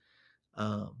save?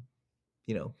 Um,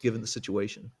 given the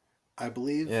situation. I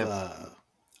believe Yeah,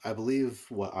 I believe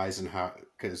what Eisenhower,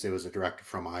 because it was a directive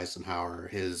from Eisenhower,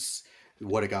 his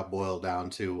what it got boiled down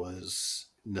to was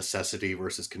necessity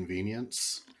versus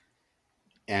convenience.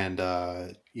 And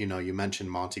you mentioned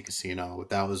Monte Cassino.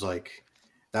 That was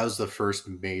the first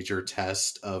major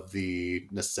test of the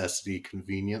necessity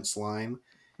convenience line,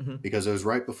 Hmm. because it was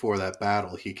right before that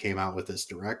battle he came out with this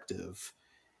directive,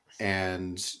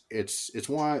 and it's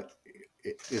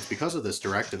because of this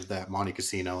directive that Monte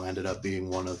Cassino ended up being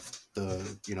one of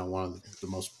the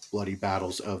most bloody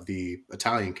battles of the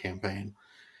Italian campaign.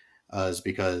 Is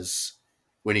because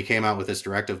when he came out with this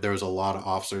directive, there was a lot of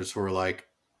officers who were like,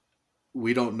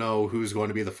 "We don't know who's going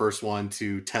to be the first one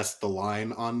to test the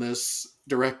line on this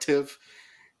directive,"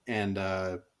 and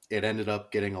it ended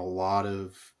up getting a lot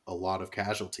of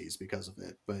casualties because of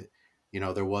it. But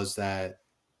there was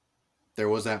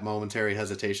that momentary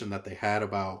hesitation that they had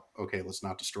about, okay, let's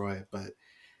not destroy it. But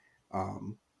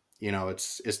um,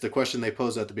 it's the question they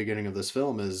pose at the beginning of this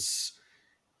film: is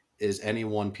any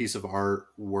one piece of art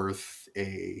worth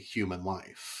a human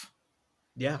life?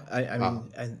 Yeah, I mean,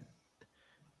 Um, and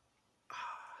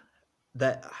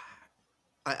that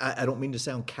I don't mean to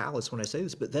sound callous when I say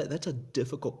this, but that's a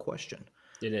difficult question.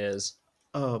 it is.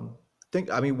 Um,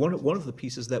 I mean, one of the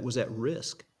pieces that was at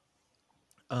risk,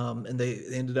 and they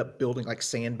ended up building like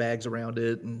sandbags around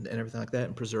it and everything like that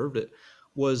and preserved it,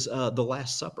 was the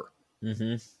Last Supper.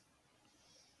 Mm-hmm.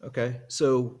 Okay,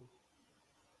 so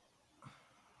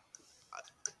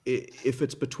if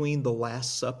it's between the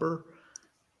Last Supper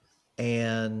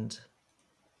and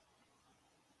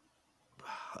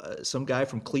some guy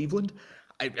from Cleveland,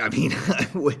 I mean,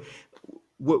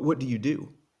 what do you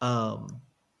do? Um,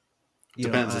 you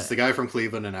know, Depends. Is I, the guy from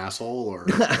Cleveland an asshole or?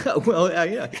 well,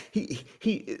 yeah,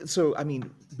 he. So I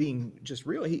mean, being just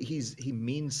real, he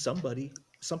means something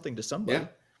to Yeah, somebody.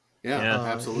 yeah, Yeah.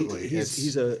 absolutely.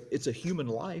 It's a human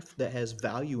life that has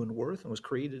value and worth and was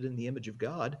created in the image of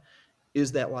God,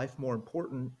 is that life more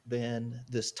important than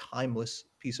this timeless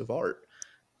piece of art?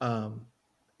 Um,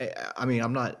 I mean,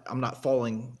 I'm not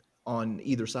falling on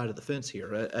either side of the fence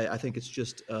here. I think it's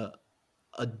just a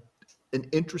an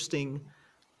interesting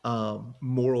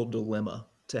moral dilemma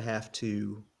to have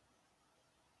to,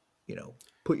 you know,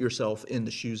 put yourself in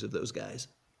the shoes of those guys.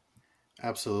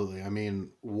 Absolutely. I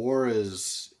mean, war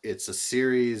it's a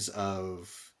series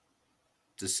of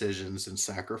decisions and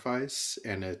sacrifice,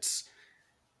 and it's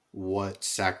what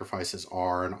sacrifices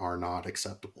are and are not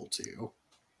acceptable to you.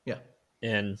 Yeah.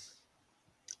 And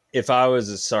if I was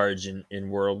a sergeant in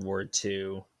World War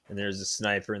II and there's a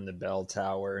sniper in the bell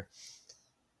tower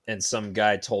and some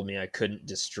guy told me I couldn't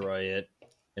destroy it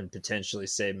and potentially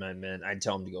save my men, I'd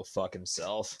tell him to go fuck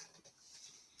himself.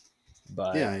 Yeah,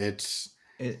 But it's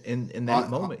In that uh,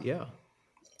 moment, yeah.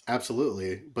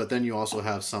 absolutely. But then you also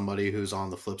have somebody who's on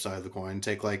the flip side of the coin.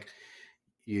 Take like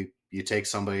you take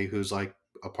somebody who's like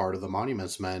a part of the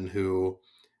Monuments Men who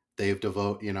they've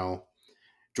devote,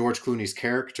 George Clooney's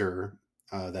character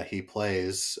that he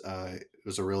plays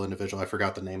was a real individual. I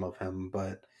forgot the name of him,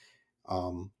 but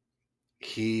um,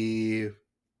 he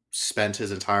spent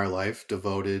his entire life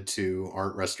devoted to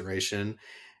art restoration.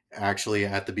 Actually,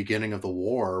 at the beginning of the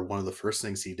war, one of the first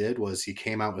things he did was he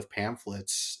came out with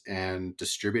pamphlets and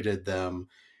distributed them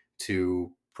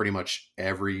to pretty much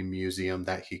every museum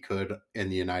that he could in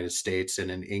the United States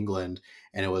and in England.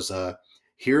 And it was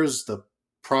here's the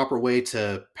proper way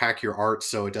to pack your art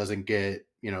so it doesn't get,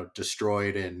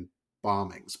 destroyed in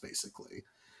bombings, basically.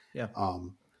 Yeah.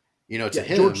 Um, to Yeah,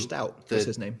 George him, Stout was the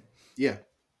his name. yeah,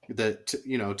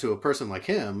 to a person like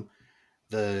him,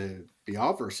 the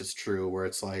obverse is true, where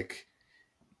it's like,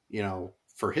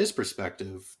 for his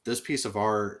perspective, this piece of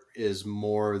art is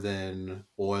more than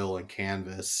oil and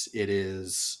canvas. It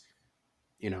is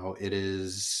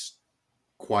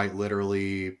quite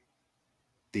literally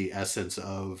the essence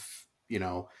of,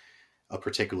 a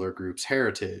particular group's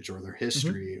heritage or their Hmm.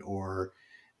 history, or,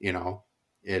 you know,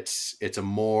 it's a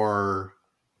more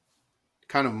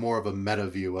kind of more of a meta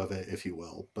view of it, if you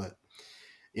will. But,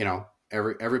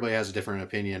 everybody has a different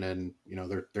opinion, and,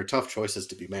 they're tough choices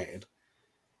to be made.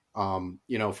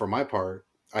 For my part,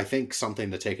 I think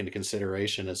something to take into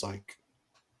consideration is like,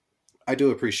 I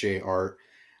do appreciate art.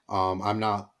 I'm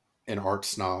not an art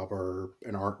snob or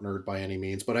an art nerd by any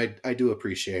means, but I do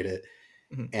appreciate it.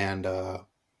 Hmm. And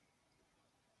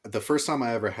the first time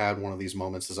I ever had one of these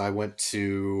moments is I went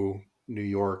to New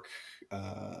York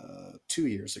 2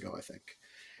 years ago, I think.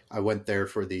 I went there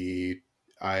for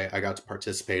I got to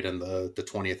participate in the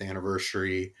 20th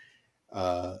anniversary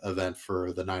event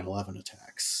for the 9/11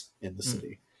 attacks in the Mm.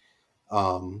 city.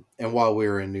 And while we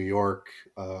were in New York,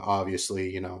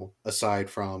 obviously, aside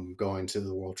from going to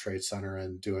the World Trade Center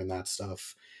and doing that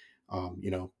stuff,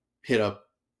 hit up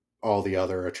all the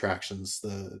other attractions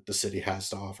the city has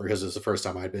to offer, because it's the first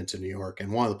time I'd been to New York,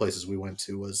 and one of the places we went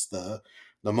to was the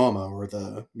MoMA, or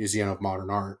the Museum of Modern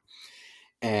Art.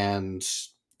 And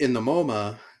in the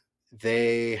MoMA,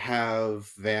 they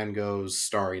have Van Gogh's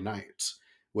Starry Night,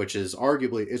 which is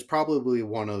probably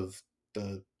one of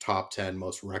the top 10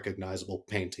 most recognizable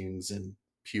paintings in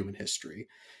human history.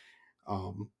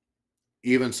 Um,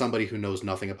 Even somebody who knows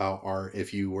nothing about art,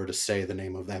 if you were to say the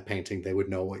name of that painting, they would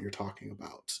know what you're talking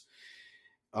about.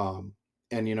 Um,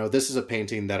 and this is a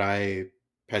painting that I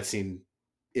had seen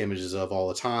images of all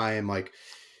the time. Like,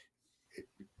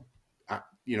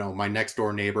 my next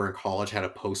door neighbor in college had a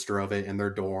poster of it in their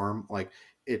dorm. Like,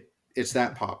 it's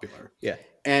that popular. Yeah.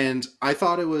 And I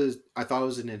thought it was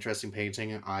an interesting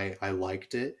painting. I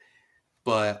liked it,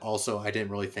 but also I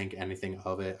didn't really think anything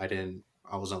of it.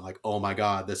 I wasn't like, oh my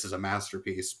God, this is a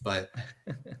masterpiece. But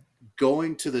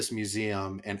going to this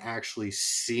museum and actually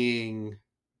seeing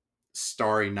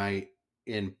Starry Night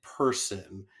in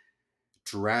person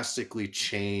drastically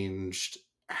changed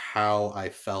how I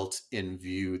felt and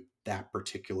viewed that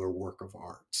particular work of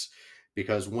art.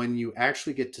 Because when you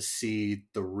actually get to see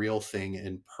the real thing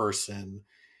in person,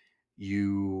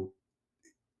 you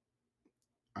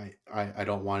I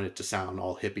don't want it to sound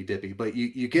all hippy dippy, but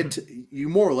you get Mhm. to, you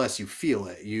more or less, you feel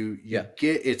it. You Yeah.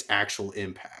 get its actual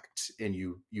impact, and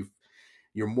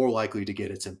you're more likely to get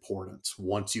its importance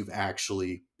once you've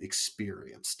actually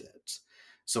experienced it.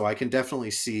 So I can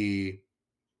definitely see,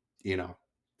 you know,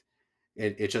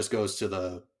 it just goes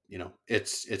to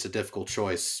it's a difficult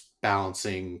choice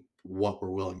balancing what we're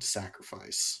willing to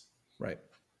sacrifice. Right.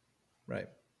 Right.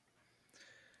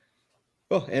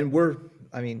 Well, and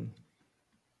I mean,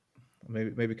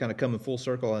 maybe kind of coming full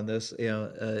circle on this.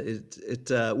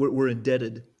 We're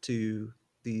indebted to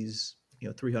these,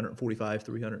 345,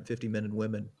 350 men and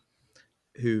women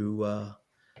who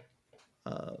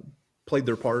played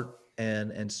their part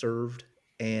and served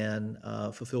and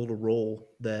fulfilled a role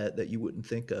that you wouldn't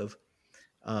think of.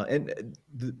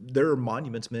 There are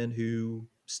monuments men who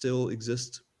still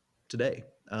exist today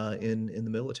in the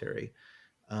military,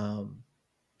 um,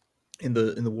 in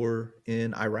the war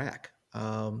in Iraq.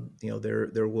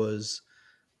 There was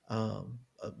a,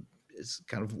 it's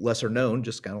kind of lesser known,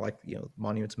 just kind of like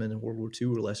monuments men in World War II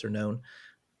were lesser known.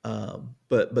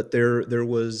 But there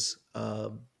was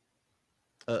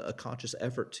a conscious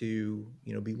effort to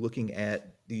be looking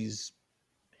at these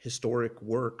historic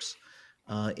works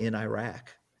in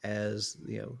Iraq as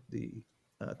the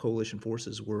coalition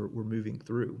forces were moving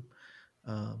through.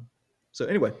 Um, so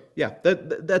anyway, yeah,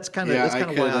 that's Yeah, I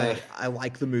kind of why could. I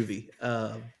like the movie.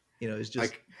 It's I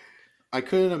just I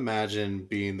couldn't imagine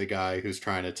being the guy who's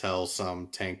trying to tell some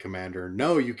tank commander,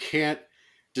 no, you can't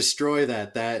destroy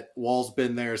that. That wall's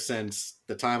been there since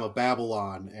the time of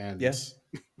Babylon. And yeah,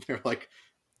 they're like,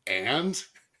 and?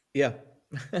 yeah,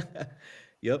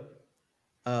 yep.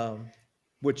 Um,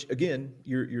 which again,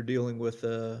 you're dealing with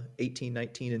 18,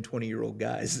 19, and 20-year-old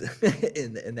guys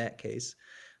in that case,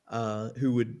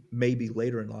 who would maybe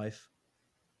later in life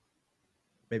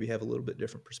maybe have a little bit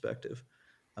different perspective.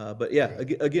 But yeah,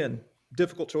 Right. again,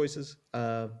 difficult choices,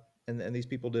 and these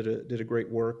people did a great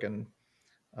work, and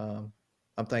um,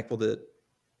 I'm thankful that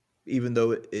even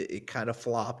though it kind of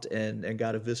flopped and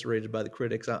got eviscerated by the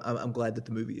critics, I'm glad that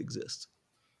the movie exists.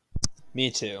 Me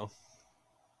too.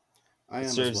 I It am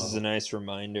as serves as a well. nice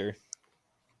reminder.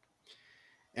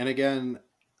 And again,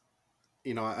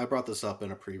 I brought this up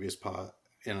in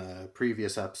in a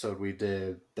previous episode we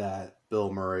did that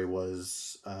Bill Murray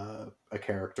was a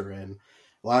character in.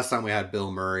 Last time we had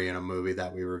Bill Murray in a movie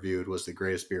that we reviewed was The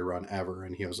Greatest Beer Run Ever,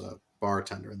 and he was a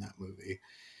bartender in that movie.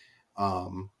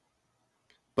 Um,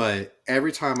 but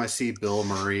every time I see Bill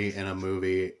Murray in a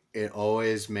movie, it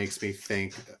always makes me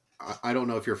think. I don't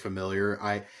know if you're familiar.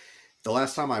 The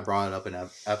last time I brought it up in an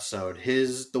episode,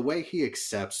 the way he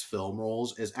accepts film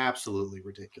roles is absolutely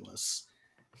ridiculous.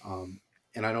 Um,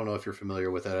 and I don't know if you're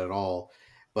familiar with it at all,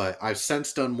 but I've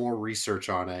since done more research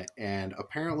on it. And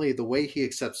apparently, the way he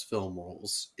accepts film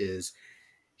roles is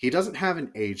he doesn't have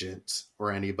an agent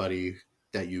or anybody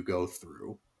that you go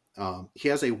through. He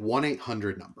has a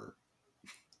 1-800 number.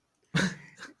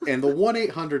 And the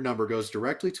 1-800 number goes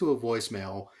directly to a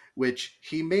voicemail, which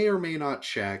he may or may not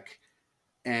check.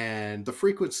 And the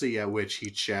frequency at which he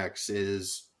checks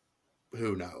is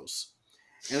who knows.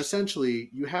 And essentially,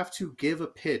 you have to give a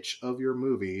pitch of your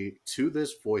movie to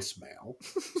this voicemail.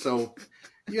 So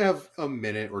you have a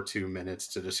minute or 2 minutes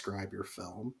to describe your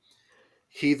film.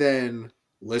 He then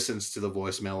listens to the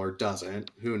voicemail or doesn't,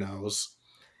 who knows.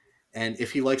 And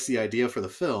if he likes the idea for the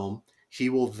film, he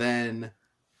will then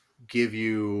give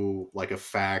you like a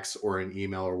fax or an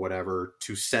email or whatever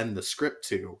to send the script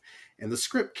to. And the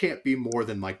script can't be more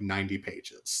than like 90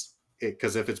 pages.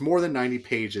 Because if it's more than 90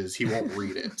 pages, he won't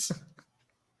read it.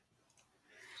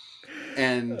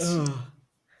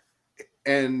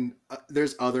 And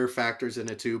there's other factors in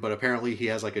it too, but apparently he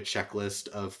has like a checklist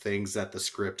of things that the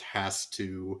script has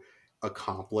to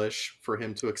accomplish for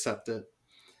him to accept it.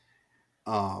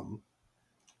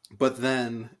 But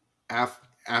then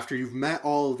after you've met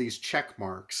all of these check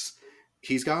marks,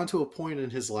 he's gotten to a point in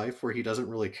his life where he doesn't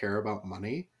really care about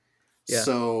money. Yeah.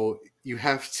 So you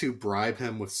have to bribe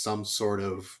him with some sort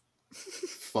of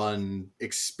fun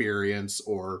experience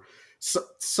or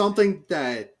something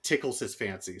that tickles his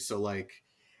fancy. So like,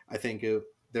 I think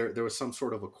there was some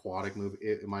sort of aquatic movie.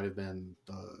 It might have been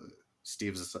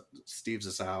Steve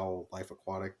Zissou Life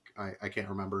Aquatic. I can't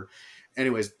remember.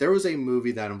 Anyways, there was a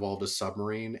movie that involved a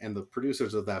submarine, and the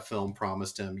producers of that film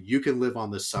promised him, "You can live on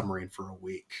this submarine for a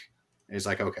week." And he's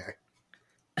like, "Okay."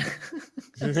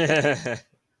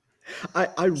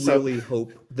 I So really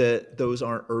hope that those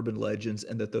aren't urban legends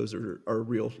and that those are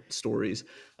real stories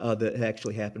that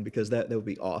actually happened, because that would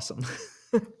be awesome.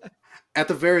 at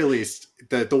the very least,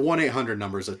 the 1-800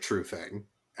 number is a true thing.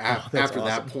 Oh, that's After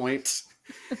that awesome. point,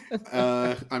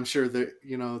 I'm sure that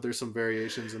there's some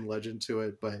variations in legend to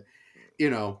it, but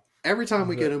every time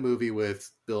we get The, a movie with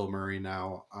Bill Murray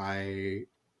now, I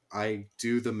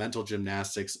do the mental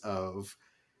gymnastics of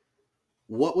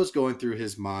what was going through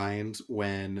his mind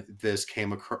when this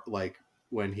came across, like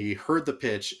when he heard the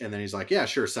pitch and then he's like, yeah,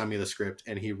 sure, send me the script,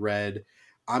 and he read,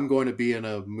 I'm going to be in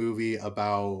a movie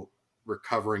about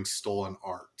recovering stolen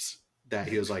art. That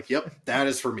he was like, yep, that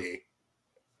is for me.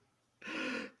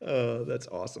 that's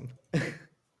awesome.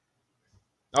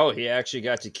 Oh, he actually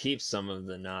got to keep some of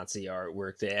the Nazi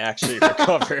artwork they actually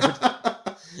recovered.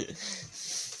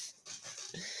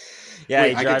 Yeah,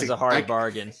 Wait, he drives a hard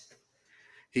bargain.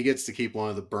 He gets to keep one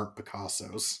of the burnt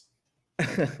Picassos.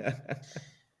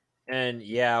 And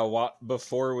yeah,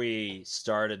 before we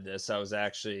started this, I was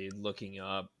actually looking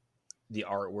up the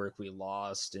artwork we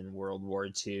lost in World War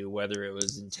II, whether it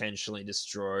was intentionally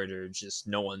destroyed or just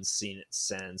no one's seen it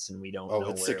since, and we don't Oh,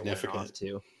 know it's where it went off significant.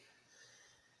 to.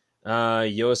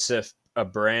 Joseph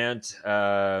Brandt,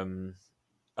 a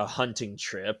hunting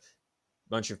trip,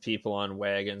 bunch of people on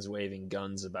wagons waving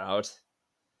guns about.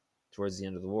 Towards the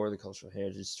end of the war, the cultural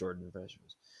heritage stored in the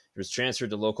pressures. It was transferred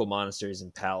to local monasteries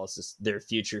and palaces. Their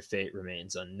future fate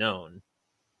remains unknown.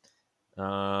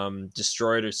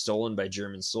 Destroyed or stolen by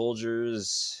German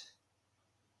soldiers.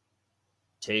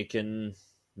 Taken,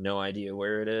 no idea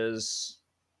where it is.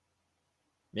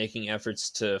 Making efforts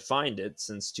to find it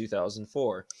since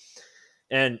 2004.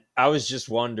 And I was just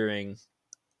wondering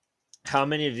how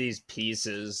many of these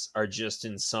pieces are just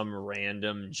in some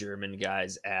random German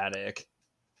guy's attic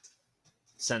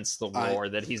since the I war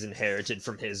that he's inherited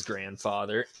from his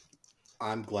grandfather.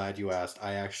 I'm glad you asked.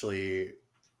 I actually,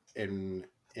 in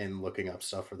looking up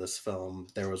stuff for this film,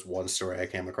 there was one story I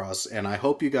came across, and I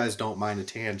hope you guys don't mind a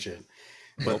tangent,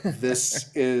 but Nope.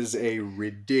 this is a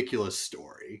ridiculous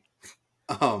story.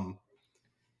 Um,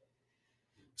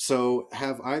 so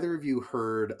have either of you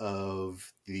heard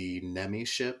of the Nemi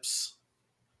ships?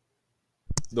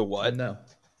 The what? No.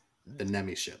 The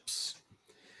Nemi ships.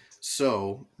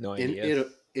 So No idea.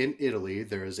 In Italy,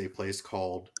 there is a place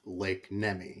called Lake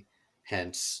Nemi,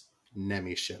 hence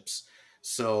Nemi ships.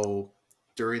 So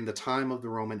during the time of the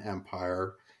Roman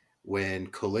Empire, when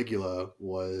Caligula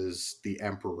was the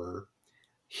emperor,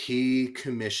 he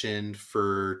commissioned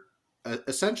for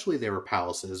essentially they were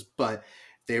palaces, but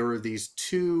they were these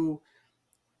two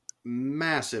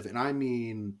massive, and I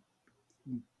mean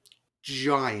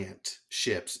giant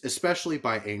ships, especially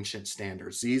by ancient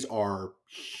standards. These are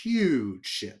huge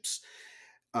ships.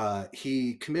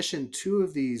 He commissioned two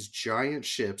of these giant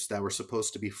ships that were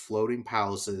supposed to be floating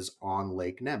palaces on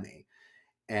Lake Nemi.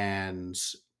 And,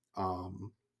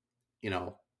 um, you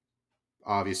know,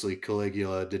 obviously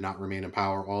Caligula did not remain in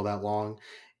power all that long.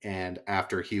 And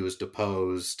after he was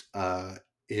deposed,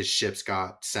 his ships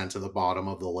got sent to the bottom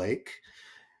of the lake.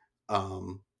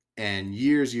 Um, and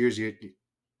years, you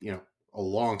know, a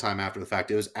long time after the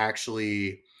fact, it was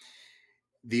actually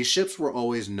these ships were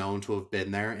always known to have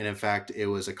been there, and in fact it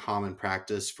was a common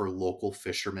practice for local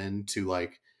fishermen to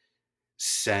like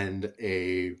send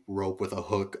a rope with a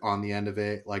hook on the end of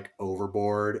it like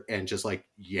overboard and just like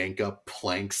yank up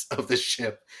planks of the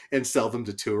ship and sell them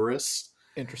to tourists.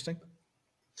 Interesting.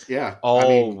 Yeah, I Oh,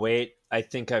 mean, wait. I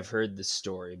think I've heard this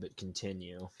story, but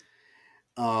continue.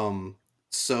 um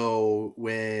so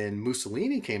when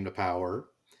Mussolini came to power,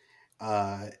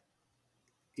 uh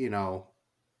you know,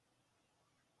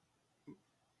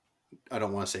 I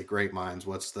don't want to say great minds,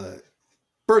 what's the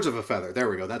birds of a feather, there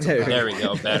we go, that's a better There we one.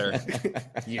 go. Better.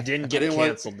 You didn't I get didn't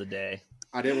want canceled today.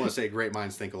 I didn't want to say great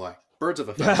minds think alike. Birds of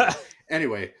a feather.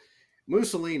 Anyway,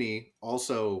 Mussolini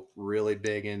also really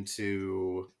big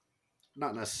into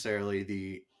not necessarily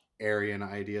the Aryan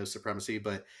idea of supremacy,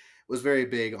 but was very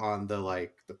big on the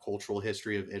like the cultural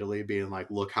history of Italy, being like,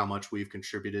 look how much we've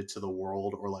contributed to the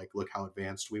world, or like look how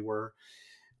advanced we were.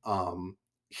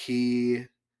 He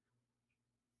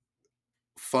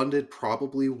funded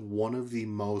probably one of the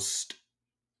most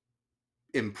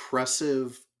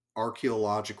impressive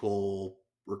archaeological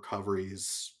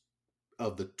recoveries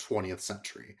of the 20th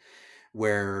century,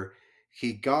 where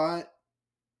he got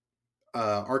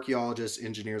archaeologists,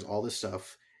 engineers, all this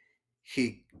stuff.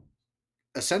 He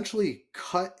essentially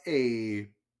cut a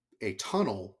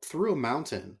tunnel through a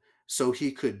mountain so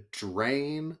he could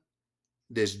drain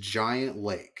this giant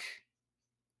lake,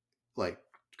 like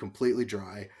completely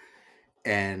dry,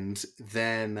 and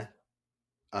then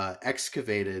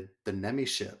excavated the Nemi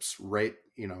ships. Right,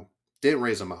 you know, didn't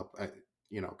raise them up,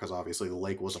 you know, because obviously the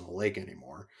lake wasn't a lake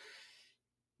anymore,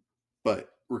 but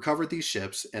recovered these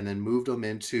ships and then moved them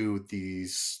into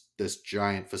this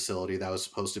giant facility that was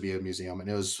supposed to be a museum, and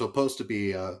it was supposed to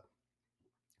be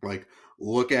like,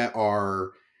 look at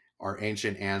our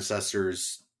ancient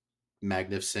ancestors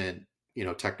magnificent, you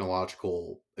know,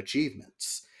 technological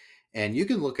achievements. And you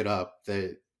can look it up,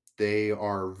 that they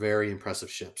are very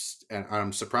impressive ships, and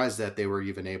I'm surprised that they were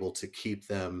even able to keep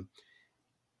them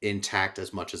intact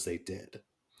as much as they did.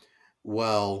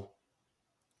 Well,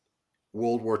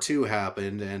 World War II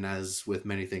happened, and as with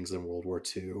many things in World War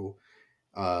II,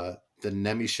 the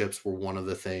Nemi ships were one of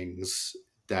the things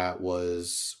that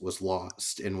was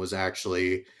lost, and was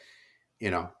actually,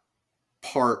 you know,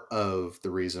 part of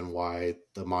the reason why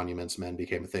the Monuments Men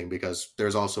became a thing, because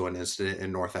there's also an incident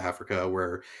in North Africa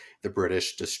where the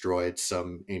British destroyed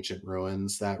some ancient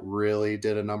ruins that really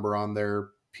did a number on their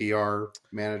PR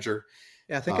manager.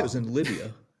 Yeah, I think it was Um, in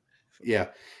Libya. Yeah,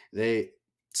 they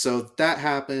so that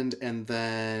happened, and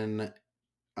then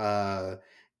uh,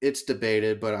 it's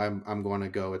debated, but I'm going to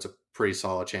go. It's a pretty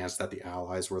solid chance that the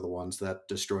Allies were the ones that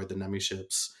destroyed the Nemi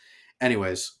ships.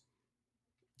 Anyways,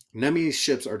 Nemi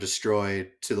ships are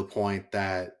destroyed to the point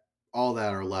that all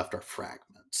that are left are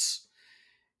fragments,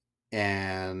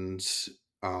 and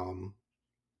um,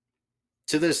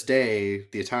 to this day,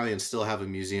 the Italians still have a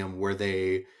museum where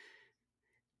they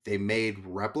made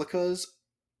replicas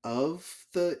of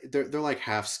they're like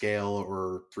half scale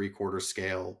or 3/4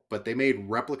 scale, but they made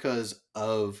replicas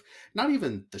of not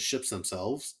even the ships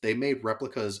themselves. They made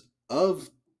replicas of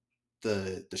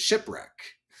the shipwreck.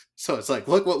 So it's like,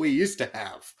 look what we used to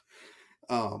have.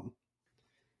 Um,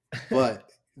 but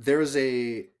there's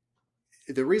a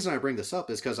the reason I bring this up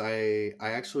is because I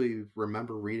actually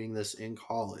remember reading this in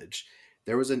college.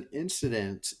 There was an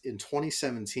incident in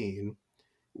 2017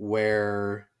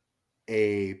 where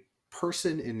a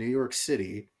person in New York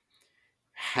City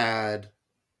had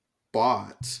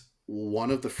bought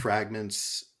one of the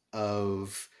fragments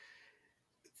of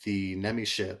the Nemi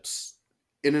ships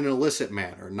in an illicit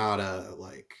manner, not a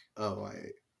like, oh,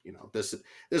 this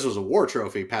was a war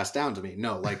trophy passed down to me.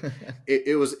 No, like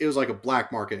it was like a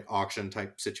black market auction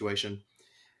type situation.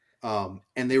 And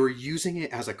they were using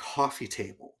it as a coffee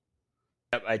table.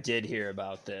 Yep, I did hear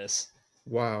about this.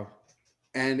 Wow.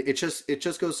 And it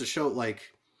just goes to show, like,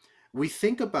 we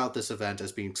think about this event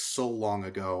as being so long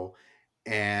ago,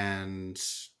 and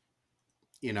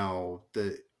you know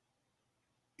the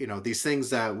these things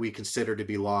that we consider to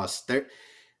be lost, there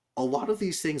a lot of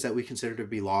these things that we consider to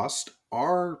be lost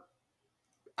are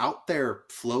out there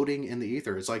floating in the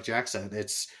ether. It's like Jack said,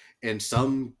 it's in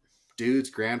some dude's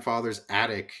grandfather's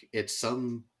attic, it's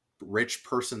some rich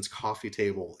person's coffee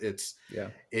table. Yeah.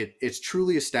 It's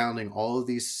truly astounding, all of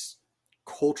these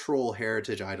cultural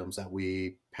heritage items that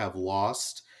we have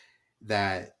lost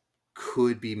that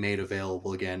could be made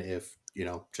available again if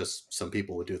just some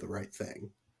people would do the right thing.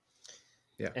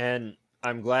 Yeah. And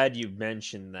I'm glad you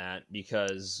mentioned that,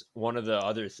 because one of the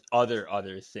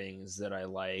other things that I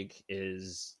like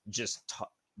is just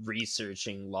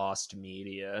researching lost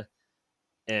media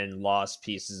and lost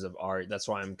pieces of art. That's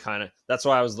why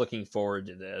I was looking forward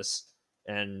to this,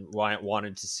 and why I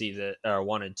wanted to see that, or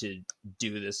wanted to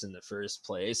do this in the first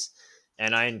place.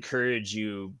 And I encourage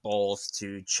you both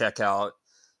to check out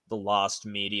the Lost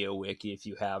Media Wiki if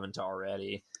you haven't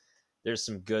already. There's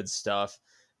some good stuff.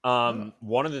 Oh.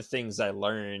 One of the things I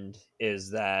learned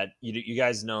is that you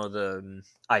guys know the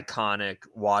iconic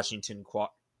Washington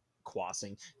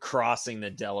crossing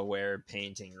the Delaware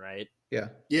painting, right? Yeah.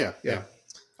 Yeah, Yeah. yeah.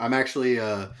 I'm actually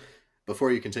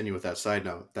before you continue with that side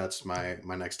note, that's my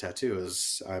next tattoo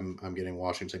is I'm getting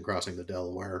Washington crossing the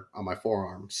Delaware on my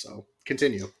forearm. So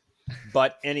continue.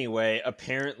 But anyway,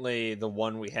 apparently the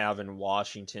one we have in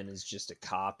Washington is just a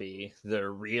copy. The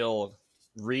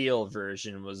real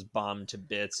version was bombed to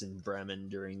bits in Bremen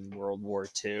during World War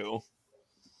II.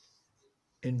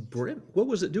 In Bremen, what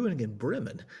was it doing in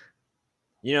Bremen?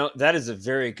 That is a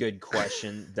very good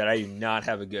question that I do not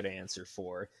have a good answer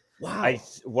for. Wow.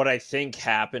 What I think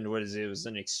happened was it was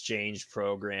an exchange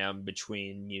program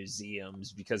between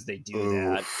museums, because they do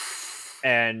that. Oof.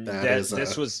 And That is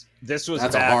this was that's a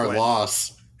back hard when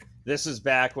loss. this was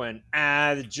back when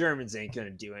the Germans ain't gonna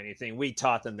do anything. We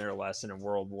taught them their lesson in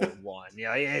World War One.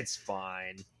 Yeah, it's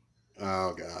fine.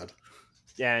 Oh God.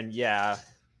 And yeah,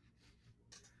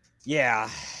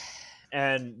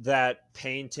 and that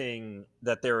painting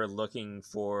that they were looking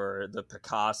for, the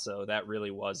Picasso, that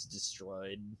really was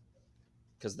destroyed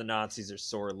because the Nazis are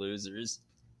sore losers.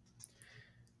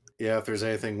 Yeah, if there's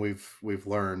anything we've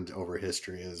learned over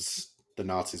history is the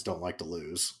Nazis don't like to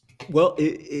lose. Well,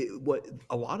 what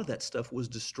a lot of that stuff was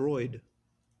destroyed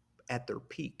at their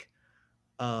peak.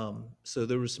 So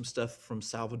there was some stuff from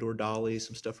Salvador Dali,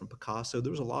 some stuff from Picasso.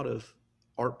 There was a lot of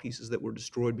art pieces that were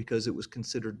destroyed because it was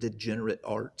considered degenerate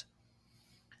art.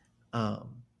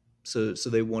 Um, so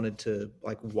they wanted to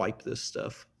like wipe this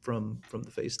stuff from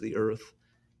the face of the earth,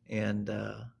 and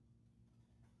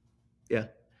yeah,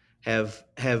 have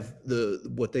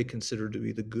the what they consider to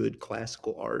be the good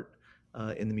classical art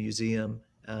in the museum.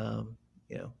 You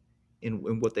know,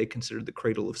 in what they considered the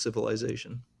cradle of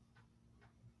civilization.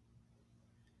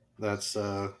 That's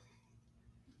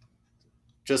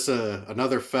just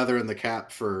another feather in the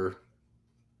cap for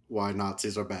why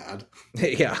Nazis are bad.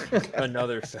 Yeah.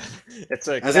 Another feather. It's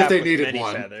a As if cap they with needed many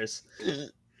one. feathers. Like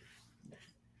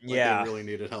they Yeah. really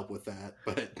needed help with that.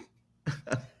 But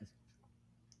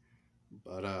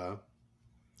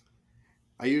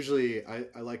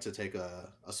I like to take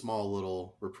a small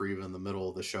little reprieve in the middle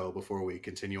of the show before we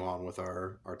continue on with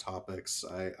our topics.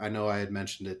 I know I had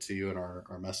mentioned it to you in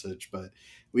our message, but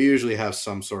we usually have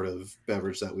some sort of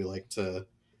beverage that we like to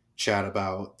chat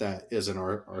about that isn't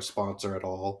our sponsor at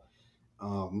all.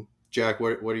 Jack,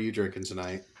 what are you drinking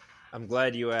tonight? I'm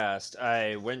glad you asked.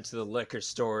 I went to the liquor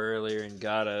store earlier and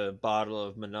got a bottle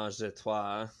of Menage a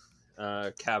Trois,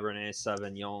 Cabernet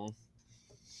Sauvignon.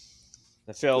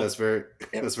 I felt. That's very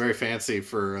that's very fancy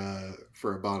for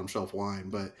a bottom shelf wine,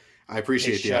 but I Hey,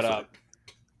 appreciate the shut effort.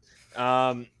 up.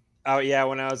 Um. Oh yeah,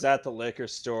 when I was at the liquor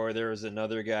store, there was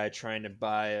another guy trying to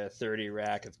buy a 30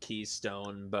 rack of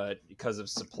Keystone, but because of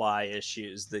supply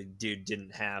issues, the dude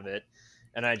didn't have it.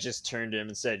 And I just turned to him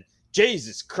and said,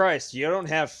 "Jesus Christ, you don't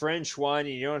have French wine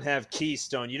and you don't have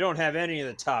Keystone. You don't have any of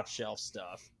the top shelf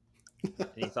stuff." And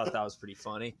he thought that was pretty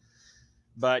funny.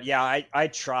 But yeah, I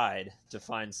tried to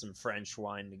find some French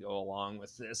wine to go along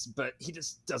with this, but he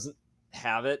just doesn't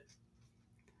have it.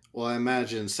 Well, I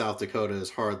imagine South Dakota is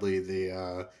hardly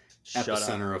the Shut up.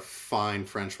 epicenter of fine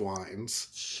French wines.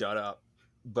 Shut up.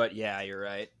 But yeah, you're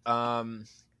right.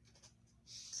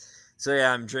 So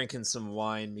yeah, I'm drinking some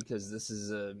wine because this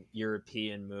is a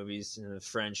European movie and a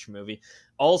French movie.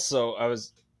 Also, I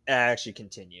actually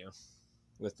continue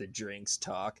with the drinks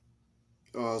talk.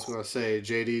 Oh, I was going to say,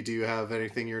 JD, do you have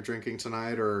anything you're drinking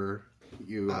tonight, or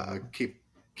you Uh,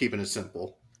 keeping it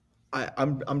simple?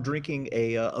 I'm drinking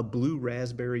a blue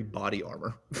raspberry body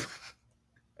armor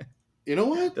You know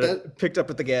what? that I picked up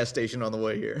at the gas station on the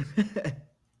way here.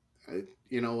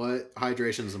 You know what?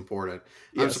 Hydration is important.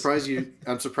 Yes,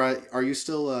 I'm surprised. Are you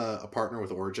still a partner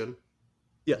with Origin?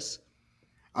 yes.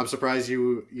 I'm surprised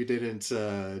you didn't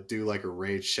do like a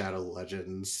Raid Shadow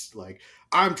Legends. Like,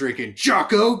 I'm drinking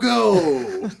Jocko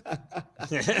Go.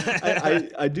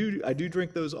 I do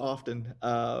drink those often,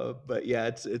 but yeah,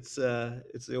 it's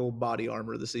the old body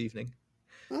armor this evening.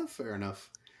 Oh, fair enough.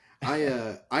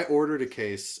 I ordered a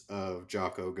case of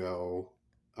Jocko Go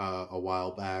a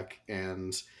while back,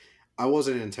 and I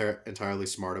wasn't entirely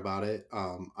smart about it.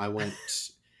 I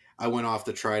went off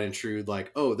the tried and true,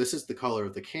 like, oh, this is the color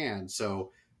of the can,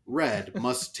 so red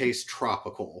must taste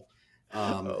tropical.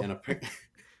 Oh, And nope.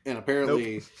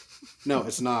 apparently, no,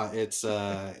 it's not. It's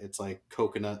like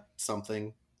coconut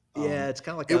something. Yeah, Um, it's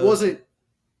kind of like it a wasn't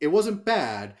it wasn't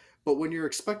bad, but when you're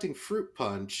expecting fruit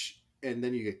punch and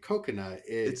then you get coconut,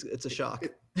 it's a shock.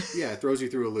 yeah, it throws you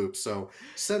through a loop. So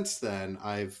since then,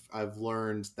 I've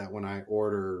learned that when I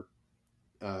order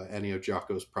any of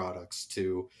Jocko's products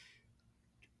to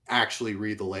actually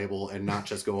read the label and not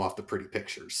just go off the pretty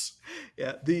pictures.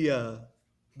 Yeah,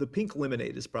 the pink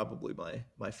lemonade is probably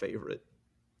my favorite,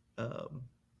 um,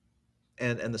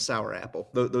 and the sour apple.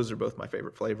 Those are both my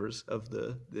favorite flavors of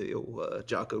the old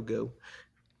Jocko Go.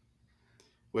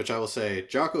 Which I will say,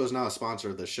 Jocko is not a sponsor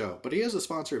of the show, but he is a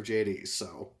sponsor of JD's.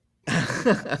 So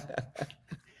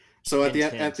Hint,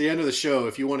 at hint. the end of the show,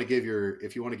 if you want to give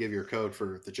your code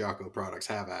for the Jocko products,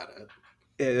 have at it.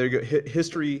 Yeah, there you go.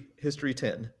 History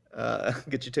 10.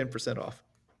 Get you 10% off.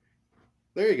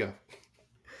 There you go.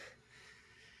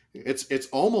 It's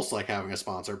almost like having a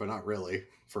sponsor, but not really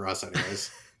for us,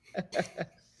 anyways.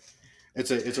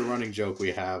 It's a running joke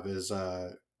we have is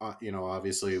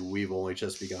obviously we've only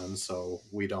just begun, so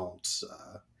we don't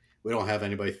have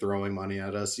anybody throwing money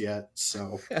at us yet.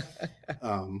 So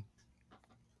um,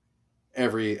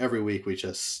 every week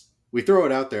we throw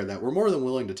it out there that we're more than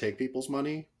willing to take people's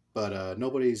money, but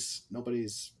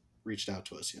nobody's reached out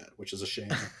to us yet, which is a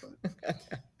shame. But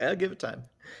I'll give it time.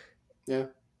 yeah,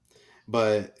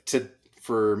 but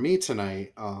for me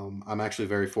tonight, I'm actually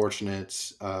very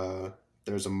fortunate.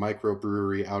 There's a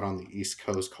microbrewery out on the East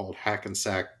Coast called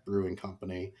Hackensack Brewing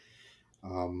Company.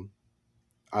 Um,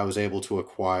 I was able to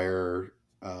acquire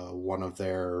one of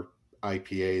their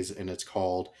IPAs, and it's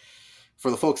called. For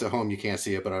the folks at home, you can't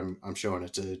see it, but I'm showing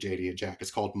it to JD and Jack.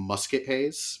 It's called Musket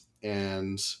Haze,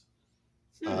 and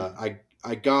Hmm.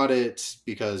 I got it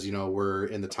because we're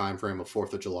in the time frame of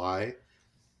Fourth of July,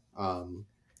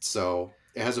 so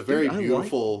it has a Dude, very I like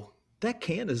beautiful. that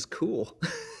can is cool.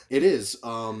 It is.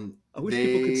 I wish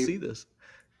people could see this.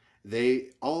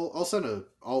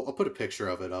 I'll put a picture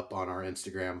of it up on our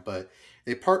Instagram, but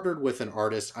they partnered with an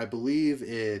artist. I believe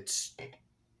it's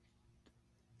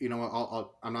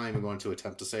what, I'm not even going to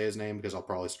attempt to say his name because I'll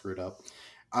probably screw it up.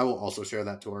 I will also share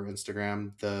that to our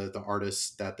Instagram, the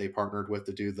artist that they partnered with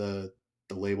to do the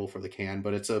label for the can,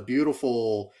 but it's a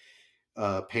beautiful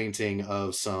painting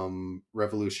of some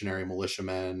revolutionary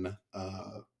militiamen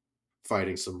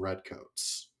fighting some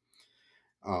redcoats.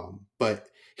 But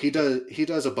he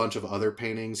does a bunch of other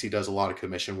paintings. He does a lot of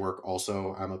commission work.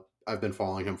 Also, I've been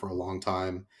following him for a long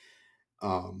time.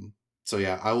 Um, so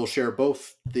yeah, I will share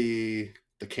both the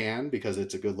can because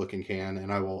it's a good looking can,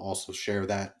 and I will also share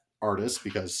that artist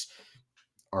because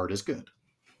art is good.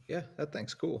 Yeah, that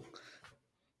thing's cool.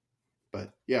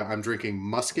 But yeah, I'm drinking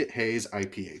Musket Haze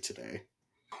IPA today.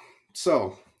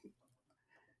 So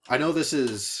I know this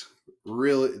is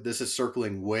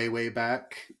circling way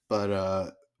back,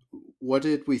 but what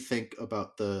did we think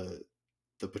about the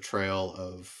portrayal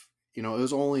of, it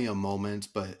was only a moment,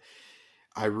 but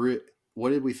I what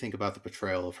did we think about the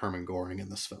portrayal of Herman Goring in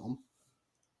this film?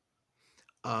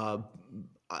 Uh,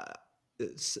 uh,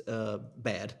 it's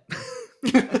bad.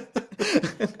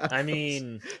 I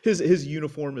mean, his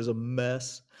uniform is a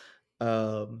mess.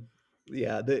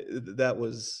 Yeah, that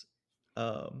was,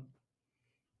 um,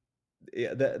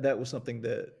 yeah, that was something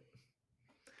that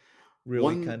really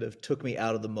One kind of took me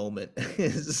out of the moment.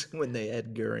 Is when they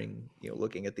had Goering,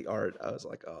 looking at the art. I was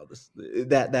like, oh,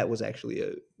 that was actually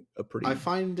a I pretty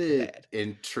find it bad.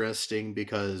 interesting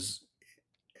because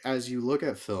as you look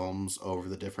at films over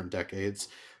the different decades,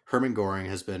 Herman Goring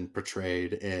has been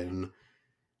portrayed in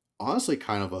honestly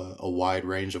kind of a wide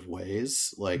range of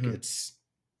ways. Like Mhm. it's,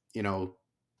 you know,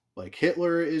 like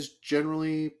Hitler is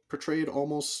generally portrayed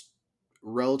almost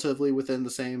relatively within the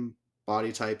same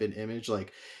body type and image.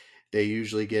 Like they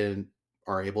usually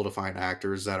are able to find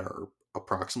actors that are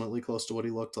approximately close to what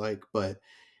he looked like, but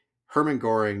Herman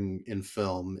Goring in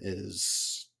film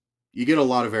is you get a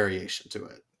lot of variation to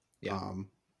it. Yeah. Um,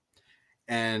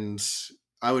 and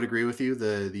I would agree with you.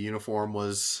 The uniform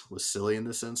was silly in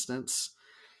this instance,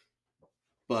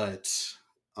 but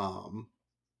um,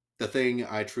 the thing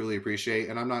I truly appreciate,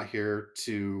 and I'm not here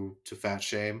to fat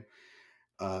shame,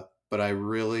 but I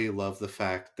really love the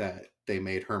fact that they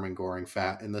made Herman Goring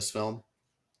fat in this film.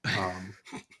 Um,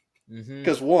 hmm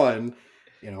because one,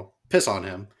 piss on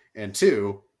him, and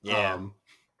two, yeah.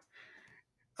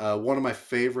 one of my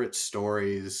favorite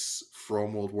stories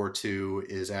from World War II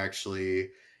is actually,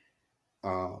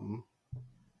 um,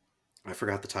 I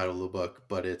forgot the title of the book,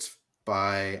 but it's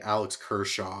by Alex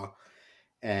Kershaw,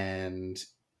 and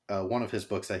one of his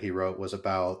books that he wrote was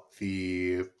about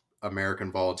the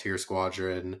American Volunteer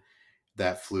Squadron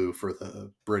that flew for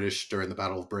the British during the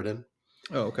Battle of Britain.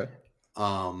 Oh, okay.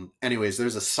 Anyways,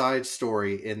 there's a side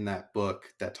story in that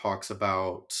book that talks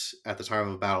about at the time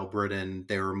of Battle of Britain,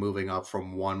 they were moving up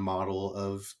from one model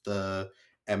of the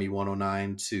ME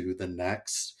 109 to the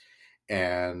next,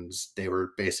 and they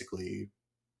were basically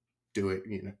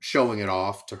doing, showing it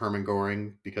off to Hermann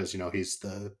Goring because he's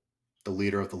the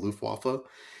leader of the Luftwaffe,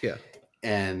 Yeah.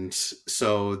 and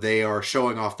so they are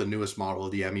showing off the newest model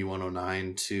of the ME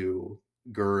 109 to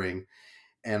Goering,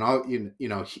 and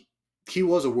he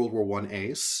was a World War One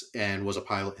ace and was a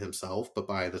pilot himself. But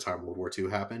by the time World War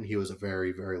II happened, he was a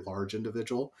very very large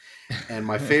individual. And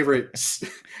my favorite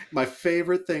my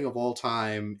favorite thing of all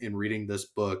time in reading this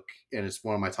book, and it's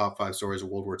one of my top 5 stories of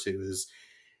World War II, is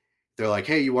they're like,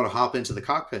 "Hey, you want to hop into the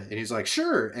cockpit?" And he's like,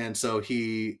 "Sure." And so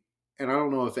and I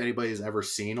don't know if anybody's ever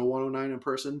seen a 109 in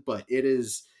person, but it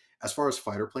is, as far as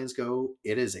fighter planes go,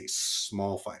 it is a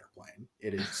small fighter plane.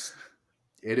 It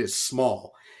is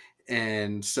small.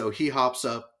 And so he hops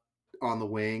up on the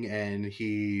wing and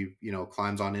he,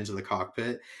 climbs on into the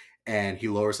cockpit and he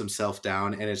lowers himself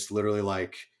down. And it's literally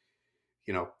like,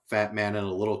 fat man in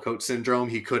a little coat syndrome.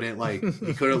 He couldn't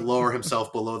lower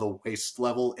himself below the waist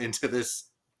level into this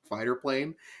fighter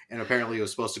plane. And apparently it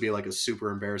was supposed to be like a super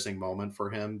embarrassing moment for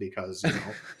him because,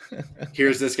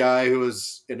 here's this guy who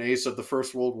was an ace of the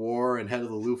First World War and head of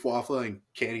the Luftwaffe and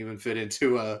can't even fit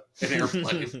into an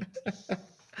airplane.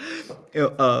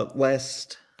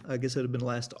 Last, I guess it had been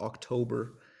last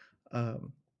October.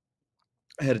 Um,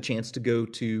 I had a chance to go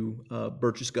to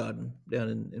Berchtesgaden down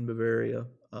in Bavaria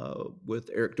with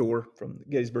Eric Dorr from the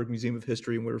Gettysburg Museum of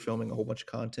History, and we were filming a whole bunch of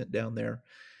content down there.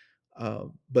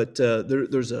 But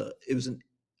it was an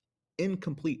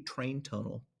incomplete train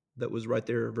tunnel that was right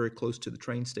there, very close to the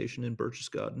train station in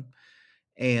Berchtesgaden.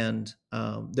 And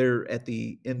there at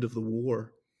the end of the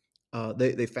war,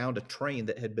 they found a train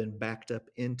that had been backed up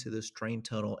into this train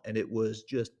tunnel, and it was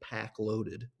just pack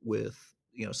loaded with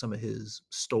some of his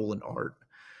stolen art.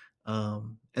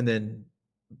 And then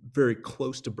very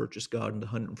close to Berchtesgaden, the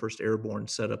 101st Airborne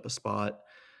set up a spot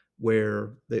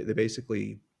where they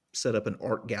basically set up an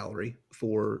art gallery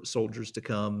for soldiers to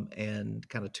come and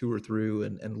kind of tour through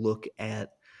and look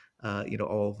at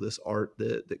all of this art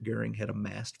that Goering had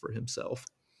amassed for himself.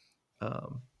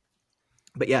 Um,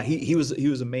 but yeah, he was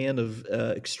a man of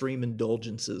extreme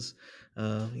indulgences.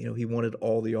 He wanted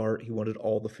all the art, he wanted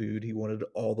all the food, he wanted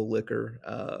all the liquor.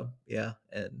 Yeah,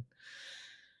 and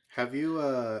Have you?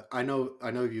 I know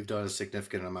you've done a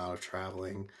significant amount of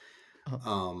traveling. Uh,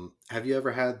 Have you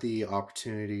ever had the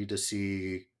opportunity to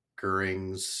see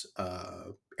Goering's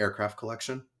aircraft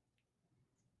collection?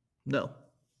 no,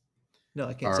 no,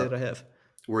 I can't say that Or I have.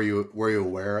 were you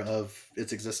aware of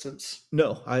its existence?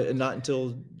 No, I not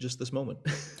until just this moment.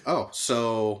 Oh,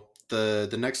 so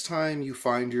the next time you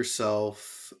find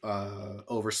yourself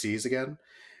overseas again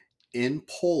in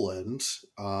Poland,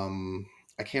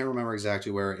 I can't remember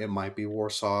exactly where. It might be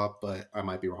Warsaw, but I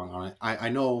might be wrong on it. I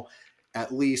know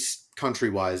at least country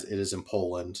wise, it is in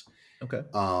Poland. Okay,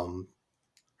 Um,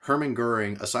 Hermann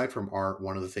Goering, aside from art,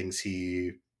 one of the things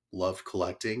he loved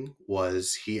collecting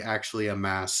was he actually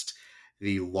amassed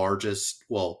the largest,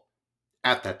 well,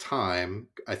 at that time,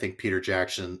 I think Peter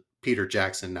Jackson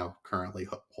now currently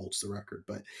holds the record,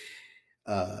 but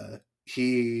uh,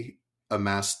 he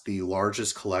amassed the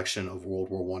largest collection of World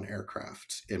War One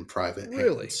aircraft in private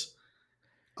really? hands.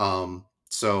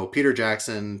 So Peter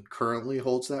Jackson currently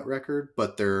holds that record,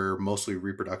 but they're mostly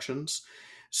reproductions.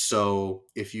 So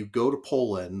if you go to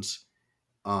Poland,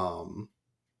 um,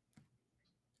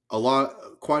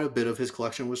 quite a bit of his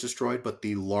collection was destroyed, but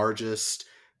the largest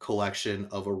collection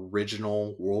of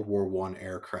original World War One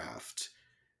aircraft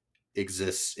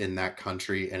exists in that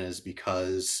country, and is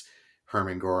because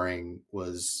Hermann Goring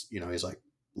was, he's like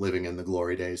living in the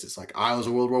glory days. It's like I was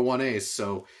a World War One ace.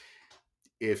 So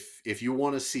if you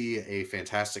want to see a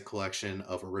fantastic collection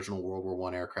of original World War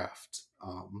One aircraft,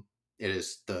 it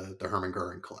is the Hermann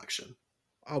Goring collection.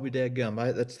 I'll be dadgum.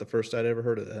 That's the first I'd ever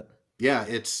heard of that. Yeah,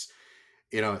 it's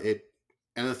it,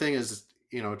 and the thing is,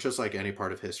 just like any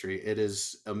part of history, it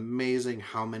is amazing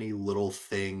how many little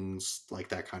things like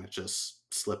that kind of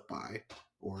just slip by,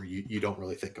 or you don't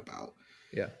really think about.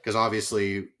 Yeah, Because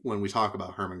obviously when we talk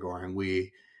about Hermann Goring,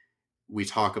 we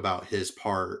talk about his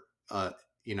part,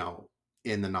 you know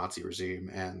in the Nazi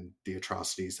regime and the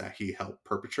atrocities that he helped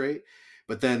perpetrate.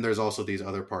 But then there's also these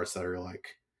other parts that are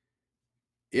like,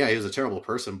 yeah, he was a terrible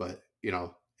person, but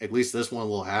at least this one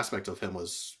little aspect of him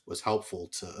was helpful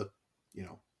to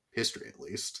history, at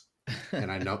least.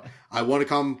 And I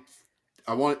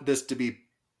want this to be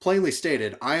plainly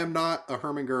stated. I am not a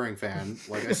Hermann Goering fan.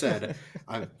 Like I said,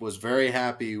 I was very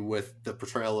happy with the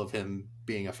portrayal of him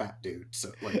being a fat dude.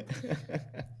 So like,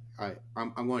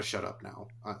 I'm going to shut up now.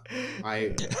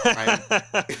 I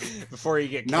Before you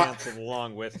get not canceled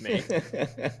along with me.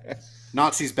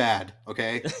 Nazis bad.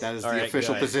 Okay, that is All the right,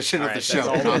 official good. position All of the right, that's show.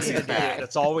 all we Nazis needed to hear. bad.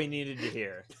 That's all we needed to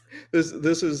hear. this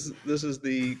is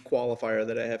the qualifier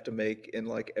that I have to make in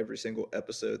like every single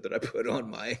episode that I put on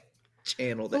my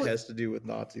channel that Well, has to do with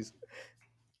Nazis.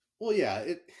 well, yeah.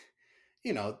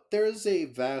 There is a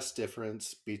vast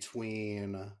difference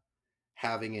between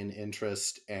having an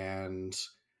interest and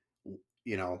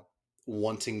you know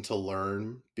wanting to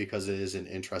learn because it is an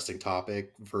interesting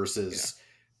topic Yeah, versus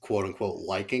quote unquote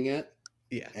liking it.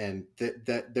 yeah, And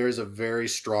that there is a very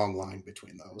strong line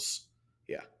between those.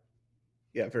 yeah,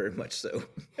 yeah, very much so.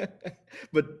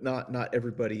 But not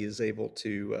everybody is able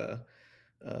to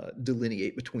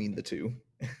delineate between the two.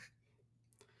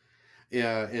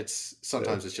 Yeah, it's So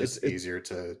sometimes it's it's just it's easier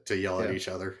to yell at yeah, each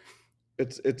other.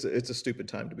 it's a stupid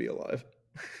time to be alive.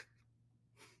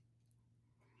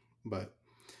 But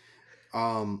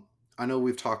I know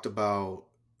we've talked about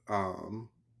um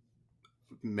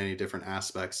many different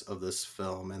aspects of this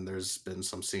film, and there's been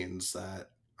some scenes that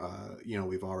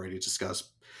we've already discussed.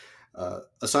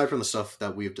 Aside from the stuff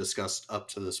that we've discussed up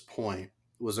to this point,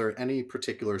 was there any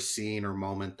particular scene or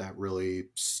moment that really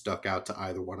stuck out to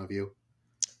either one of you?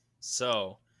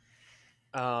 So,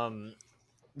 um,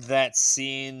 that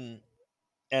scene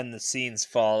and the scenes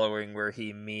following where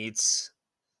he meets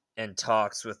and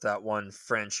talks with that one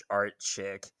French art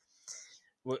chick.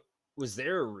 What was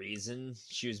there a reason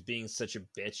she was being such a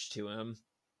bitch to him?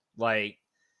 Like,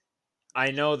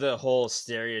 I know the whole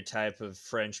stereotype of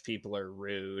French people are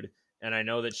rude, and I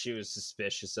know that she was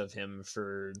suspicious of him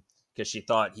for because she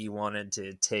thought he wanted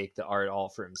to take the art all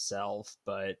for himself,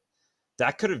 but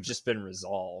that could have just been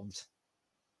resolved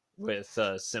with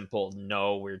a simple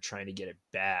no, we're trying to get it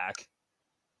back.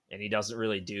 And he doesn't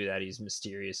really do that. He's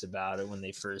mysterious about it when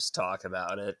they first talk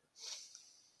about it.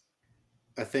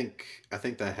 I think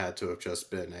that had to have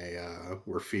just been a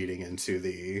we're feeding into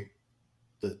the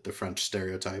French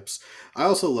stereotypes. I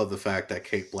also love the fact that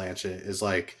Kate Blanchett is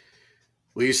like,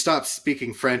 "Will you stop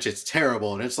speaking French? It's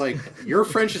terrible." And it's like, your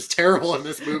French is terrible in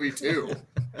this movie too.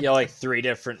 Yeah, like 3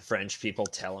 different French people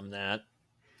tell him that.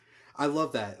 I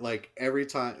love that. Like every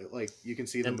time, like you can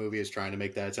see the And movie is trying to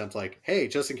make that attempt. Like, hey,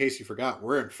 just in case you forgot,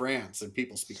 we're in France and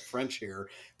people speak French here.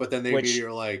 But then they immediately which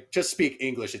are like, just speak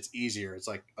English. It's easier. It's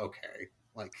like, okay,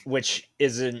 like which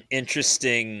is an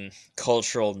interesting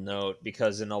cultural note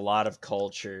because in a lot of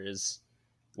cultures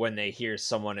when they hear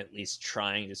someone at least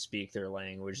trying to speak their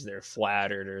language, they're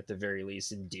flattered or at the very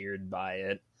least endeared by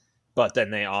it. But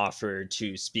then they offer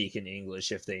to speak in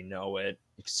English if they know it,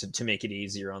 to make it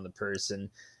easier on the person.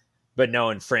 But no,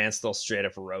 in France, they'll straight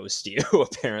up roast you,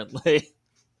 apparently.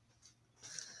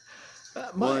 My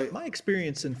Well, my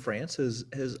experience in France has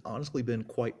honestly been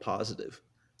quite positive.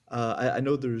 I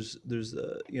know there's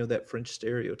that French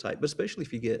stereotype, but especially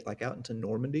if you get like out into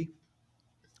Normandy,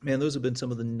 man, those have been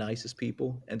some of the nicest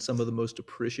people and some of the most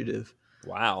appreciative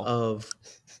Wow. of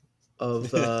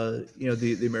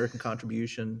the American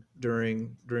contribution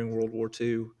during World War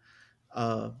II.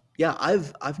 Yeah,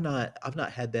 I've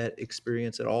not had that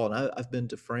experience at all, and I've been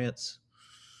to France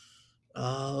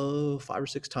 5 or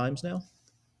 6 times now.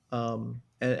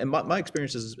 And my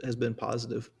experience has been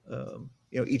positive.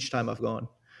 Each time I've gone.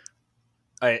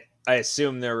 I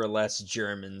assume there were less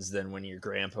Germans than when your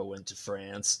grandpa went to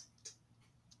France.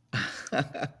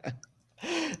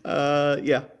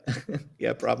 Yeah,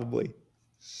 yeah, probably.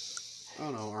 I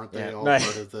don't know. Aren't they Yeah. all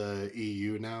part of the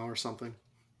EU now or something?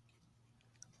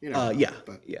 You never know. Yeah,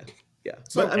 But yeah, yeah.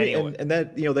 But I so mean, Anyway, and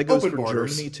that that goes open for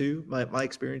borders. Germany too. My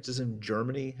experiences in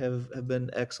Germany have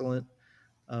been excellent.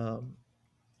 Um,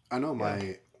 I know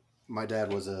yeah. my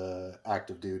dad was a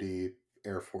active duty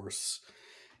Air Force,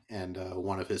 and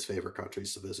one of his favorite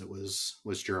countries to visit was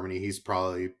Germany. He's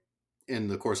probably in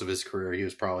the course of his career, he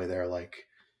was probably there like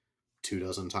 2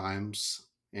 dozen times,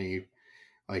 and he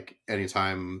like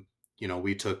anytime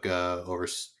we took over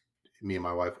me and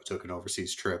my wife we took an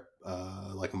overseas trip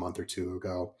like a month or two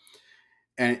ago,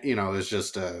 and it was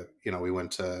just we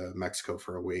went to Mexico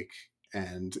for a week,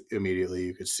 and immediately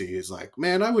you could see he's like,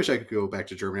 man, I wish I could go back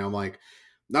to Germany. I'm like,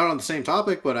 not on the same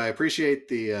topic, but I appreciate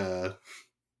the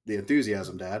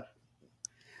enthusiasm, Dad.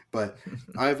 But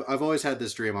I've always had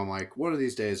this dream. I'm like, one of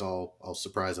these days I'll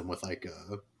surprise him with like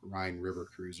a Rhine River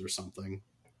cruise or something.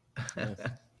 yeah.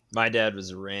 My dad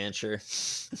was a rancher.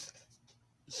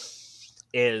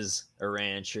 Is a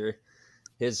rancher.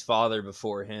 His father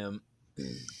before him.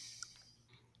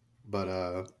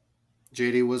 But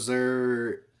JD, was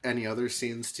there any other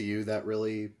scenes to you that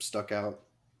really stuck out?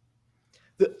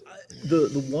 The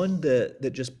the one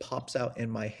that just pops out in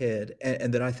my head,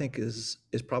 and that I think is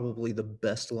probably the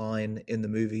best line in the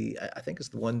movie. I think is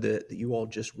the one that you all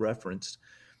just referenced,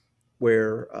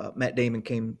 where Matt Damon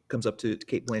comes up to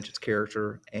Kate Blanchett's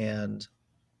character, and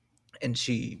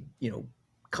she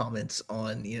comments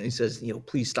on, he says,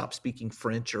 please stop speaking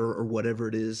French, or whatever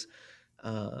it is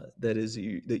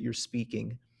that you're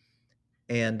speaking.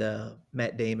 And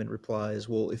Matt Damon replies,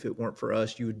 well, if it weren't for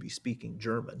us, you would be speaking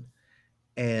German.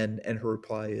 And her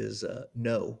reply is,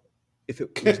 no, if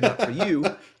it was not for you,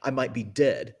 I might be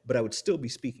dead, but I would still be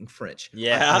speaking French.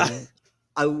 Yeah.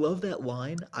 I love that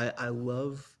line. I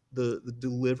love the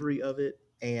delivery of it,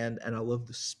 and I love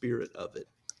the spirit of it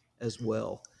as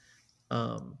well.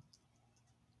 Um,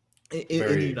 in the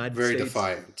Very, United very States,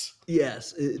 defiant.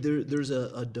 yes, there's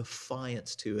a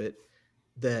defiance to it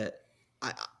that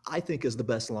I, I think is the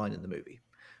best line in the movie.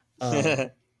 Um,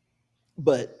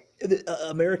 but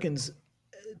Americans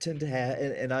tend to have,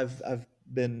 and I've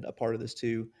been a part of this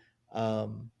too.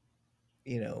 Um,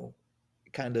 you know,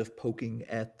 kind of poking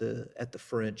at the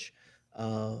French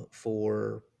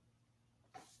for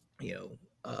you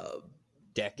know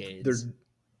Decades. their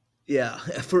yeah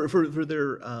for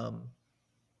their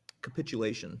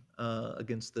capitulation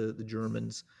against the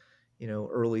Germans,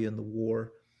 early in the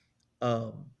war.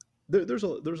 Um, there's a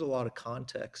lot of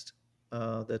context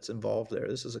that's involved there.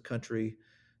 This is a country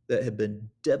that had been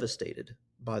devastated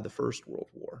by the First World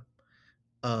War,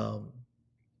 um,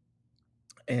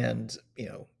 and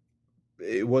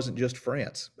it wasn't just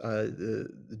France.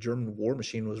 The German war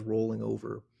machine was rolling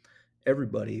over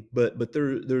everybody, but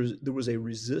there was a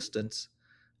resistance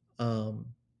um,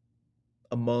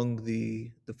 among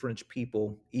the French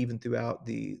people even throughout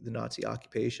the Nazi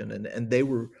occupation, and they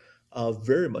were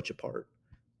very much a part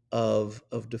of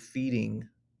defeating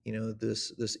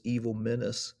this evil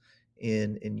menace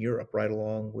in Europe, right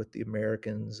along with the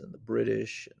Americans and the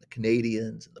British and the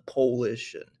Canadians and the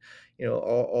Polish, and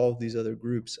all of these other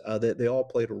groups that they all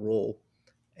played a role.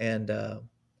 And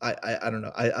I don't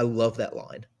know, I love that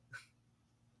line.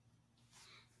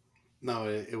 No,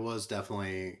 it was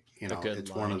definitely A good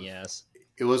it's one line, of yes.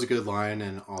 it was a good line,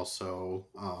 and also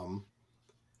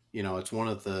it's one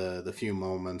of the few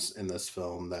moments in this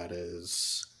film that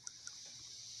it's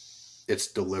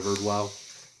delivered well.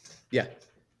 Yeah.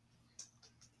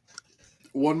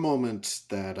 One moment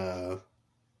that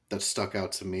stuck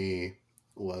out to me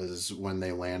was when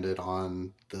they landed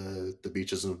on the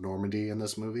beaches of Normandy in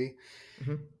this movie,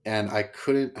 Hmm. and I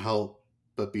couldn't help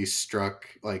but be struck.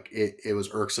 Like it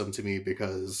was irksome to me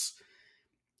because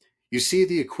you see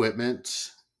the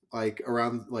equipment like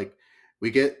around, like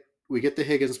we get the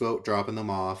Higgins boat dropping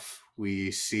them off. We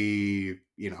see,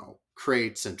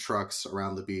 crates and trucks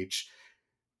around the beach,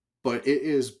 but it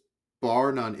is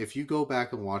bar none. If you go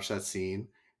back and watch that scene,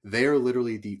 they are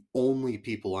literally the only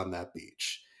people on that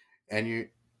beach, and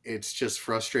it's just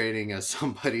frustrating as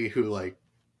somebody who, like,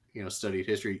 studied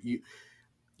history.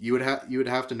 You would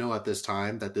have to know at this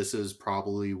time that this is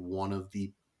probably one of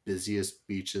the busiest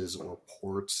beaches or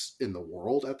ports in the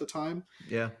world at the time.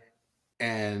 Yeah.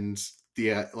 And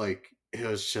like, it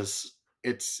was just,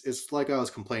 it's like I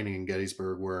was complaining in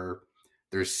Gettysburg, where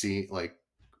there's seeing like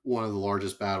one of the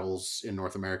largest battles in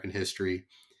North American history,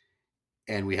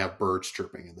 and we have birds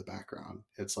chirping in the background.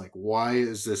 It's like, why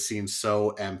is this scene so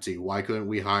empty? Why couldn't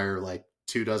we hire like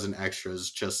 2 dozen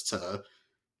extras just to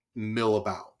mill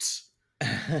about?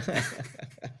 Because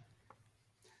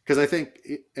I think,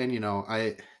 and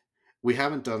we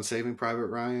haven't done Saving Private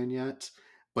Ryan yet,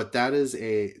 but there's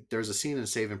a scene in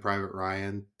Saving Private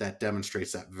Ryan that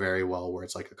demonstrates that very well, where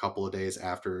it's like a couple of days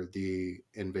after the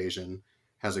invasion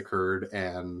has occurred,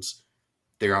 and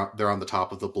they're on the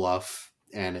top of the bluff,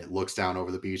 and it looks down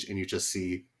over the beach, and you just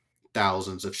see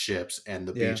thousands of ships, and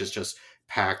the Yeah. beach is just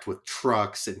packed with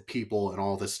trucks and people and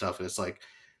all this stuff, and it's like,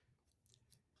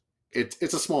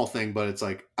 it's a small thing, but it's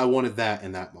like, I wanted that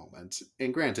in that moment.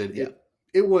 And granted, Yeah.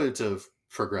 it wouldn't have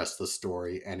progressed the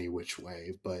story any which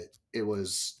way, but it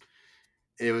was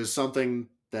something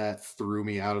that threw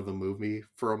me out of the movie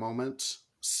for a moment.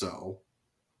 So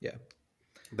Yeah.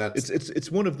 that's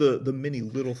It's one of the many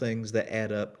little things that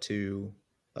add up to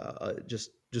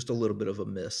just a little bit of a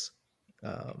miss,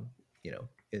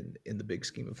 in the big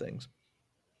scheme of things.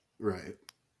 right.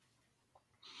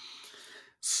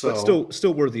 But So,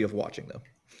 still worthy of watching though.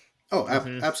 oh, I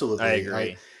absolutely. I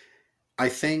agree. I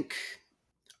think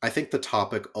I think the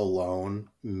topic alone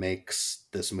makes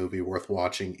this movie worth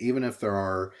watching, even if there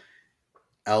are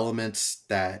elements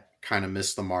that kind of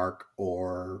miss the mark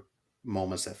or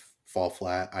moments that fall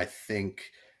flat. I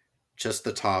think just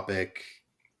the topic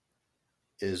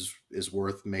is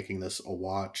worth making this a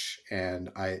watch. And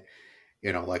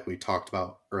like we talked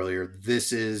about earlier,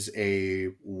 this is a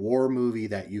war movie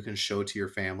that you can show to your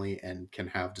family and can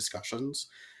have discussions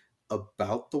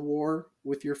about the war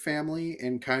with your family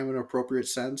in kind of an appropriate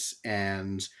sense,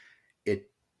 and it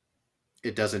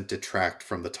it doesn't detract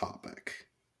from the topic.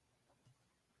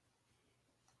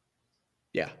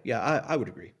 Yeah, yeah, I would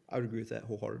agree. I would agree with that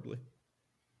wholeheartedly.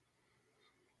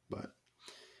 But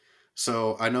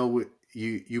so I know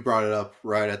you brought it up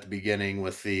right at the beginning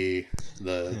with the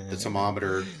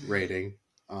thermometer rating,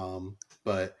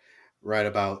 but right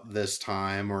about this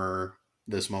time or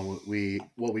this moment,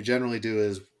 what we generally do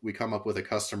is we come up with a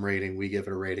custom rating, we give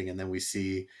it a rating, and then we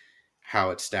see how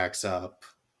it stacks up.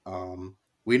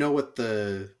 We know what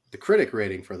the critic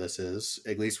rating for this is.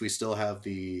 At least we still have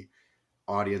the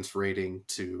audience rating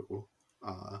to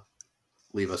uh,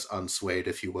 leave us unswayed,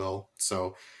 if you will.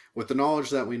 So, with the knowledge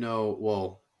that we know,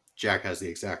 well, Jack has the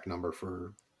exact number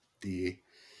for the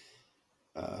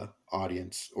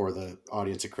audience, or the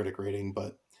audience and critic rating,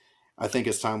 but I think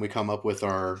it's time we come up with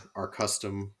our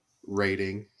custom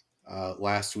rating.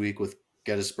 Last week with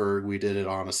Gettysburg, we did it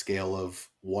on a scale of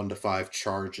 1 to 5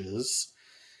 charges.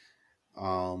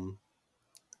 Um,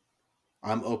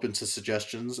 I'm open to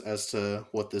suggestions as to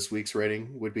what this week's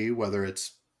rating would be, whether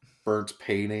it's burnt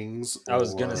paintings I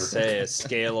was gonna or say a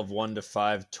scale of 1 to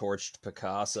 5 torched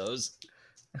Picassos.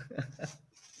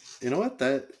 you know what,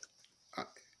 that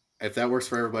if that works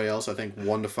for everybody else, I think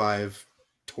 1 to 5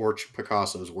 torch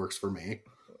Picassos works for me.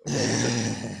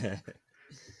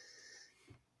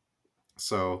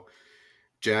 So,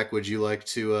 Jack, would you like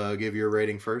to give your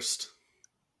rating first?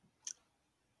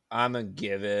 I'm gonna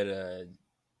give it a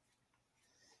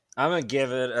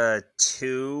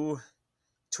 2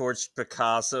 torched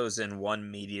Picassos and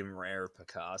 1 medium rare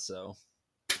Picasso.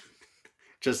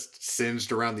 Just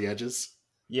singed around the edges.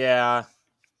 Yeah.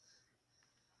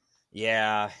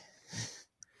 Yeah.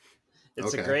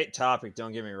 It's a Okay. great topic,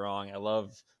 don't get me wrong. I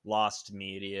love lost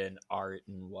media and art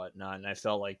and whatnot, and I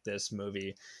felt like this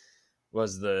movie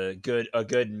was a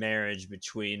good marriage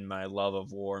between my love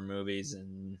of war movies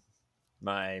and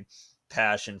my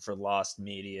passion for lost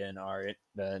media and art.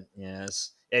 But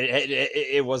yes,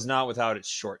 it was not without its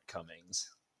shortcomings.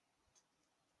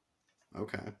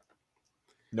 Okay.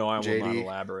 No, I will not JD.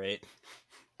 elaborate.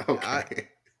 I, Okay. I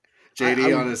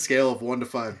JD, on a would scale of 1 to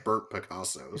 5 burnt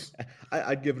Picassos,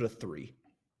 I'd give it a 3.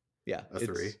 Yeah, a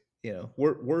three. it's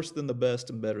worse than the best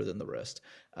and better than the rest.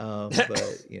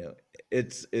 But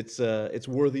it's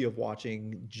worthy of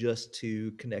watching just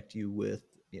to connect you with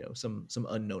some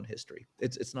unknown history.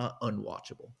 It's not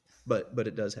unwatchable, but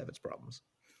it does have its problems.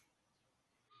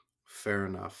 Fair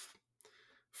enough.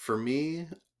 For me,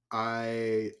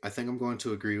 I think I'm going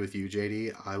to agree with you,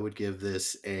 JD. I would give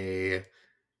this a.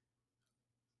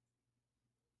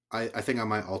 I think I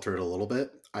might alter it a little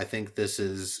bit. I think this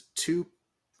is two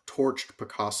torched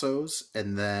Picassos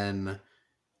and then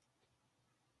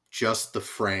just the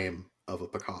frame of a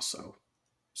Picasso.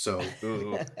 So like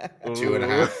Ooh, two and a ooh,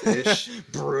 half ish. So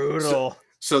brutal.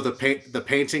 so the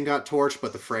painting got torched,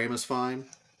 but the frame is fine.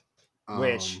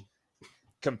 Which, Um,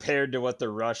 compared to what the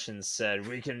Russians said,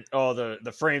 we can. Oh,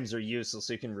 the frames are useless.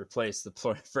 We can replace the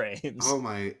frames. oh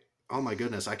my oh my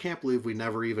goodness! I can't believe we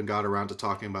never even got around to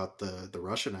talking about the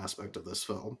Russian aspect of this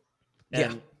film.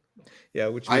 Yeah, And yeah,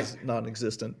 which I was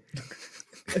non-existent.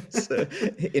 So,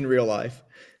 in real life,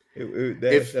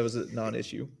 if that was a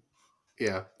non-issue.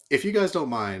 Yeah. If you guys don't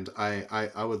mind,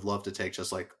 I would love to take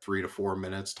just like 3 to 4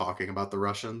 minutes talking about the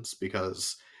Russians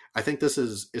because I think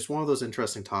it's one of those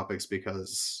interesting topics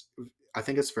because I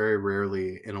think it's very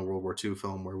rarely in a World War II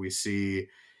film where we see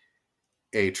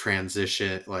a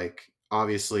transition. Like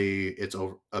obviously it's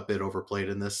a bit overplayed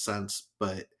in this sense,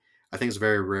 but I think it's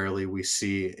very rarely we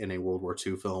see in a World War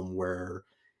II film where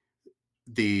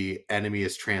the enemy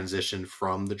is transitioned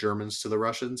from the Germans to the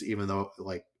Russians, even though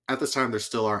like at this time they're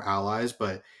still our allies,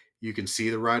 but you can see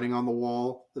the writing on the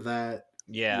wall that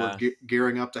we're yeah,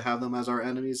 gearing up to have them as our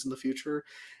enemies in the future.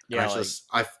 And yeah,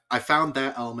 like I found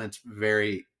that element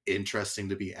very interesting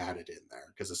to be added in there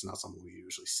because it's not something we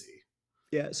usually see.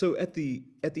 Yeah. So at the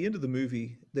end of the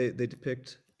movie, they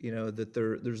depict that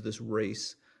there's this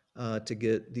race to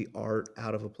get the art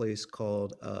out of a place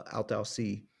called Altau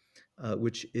Sea,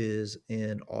 which is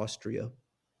in Austria.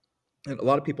 And a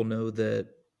lot of people know that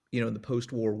in the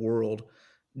post-war world,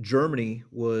 Germany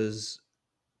was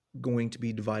going to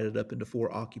be divided up into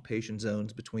four occupation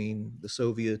zones between the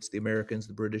Soviets, the Americans,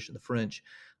 the British, and the French.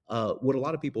 What a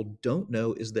lot of people don't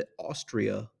know is that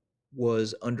Austria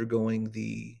was undergoing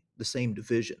the same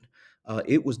division.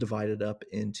 It was divided up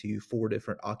into four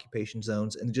different occupation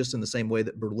zones, and just in the same way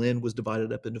that Berlin was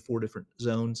divided up into four different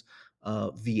zones,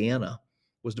 Vienna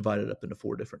was divided up into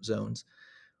four different zones.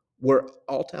 Where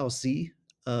Altau Sea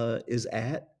is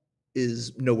at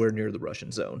is nowhere near the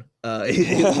Russian zone.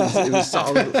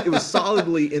 It was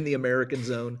solidly in the American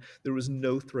zone. There was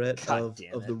no threat God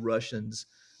damn of it. the Russians,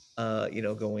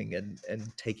 going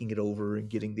and taking it over and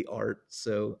getting the art.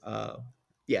 So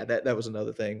yeah, that was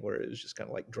another thing where it was just kind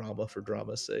of like drama for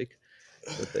drama's sake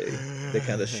that they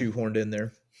kind of shoehorned in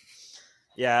there.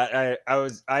 Yeah, I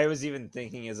was even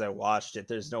thinking as I watched it,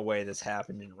 there's no way this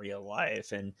happened in real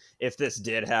life, and if this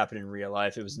did happen in real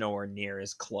life, it was nowhere near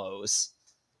as close.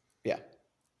 Yeah.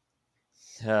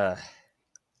 Uh,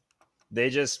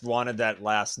 they just wanted that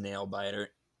last nail biter.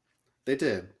 They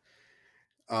did.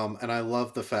 And I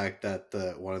love the fact that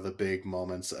the one of the big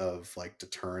moments of like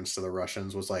deterrence to the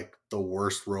Russians was like the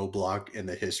worst roadblock in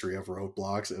the history of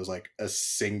roadblocks. It was like a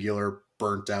singular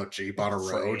burnt out Jeep on a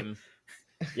road. Frame.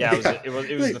 Yeah, Yeah, it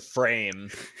was the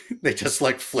frame. they just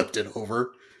like flipped it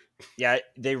over. Yeah,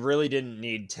 they really didn't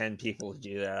need 10 people to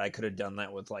do that. I could have done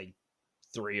that with like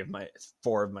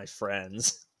four of my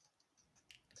friends.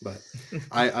 But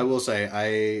I will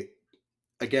say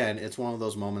again, it's one of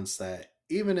those moments that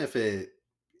even if it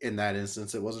in that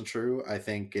instance it wasn't true, I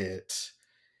think it's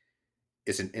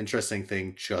an interesting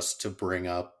thing just to bring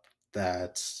up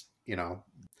that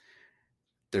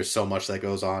there's so much that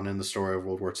goes on in the story of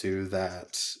World War II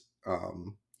that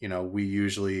we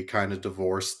usually kind of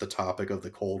divorce the topic of the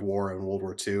Cold War and World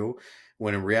War II,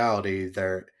 when in reality,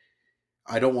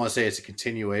 I don't want to say it's a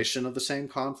continuation of the same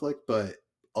conflict, but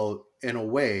in a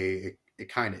way, it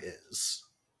kind of is.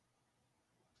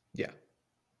 Yeah.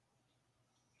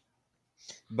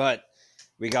 But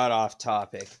we got off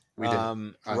topic. We did.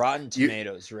 Rotten You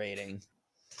Tomatoes rating.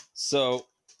 So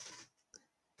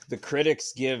the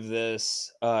critics give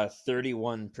this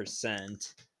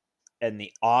 31%, and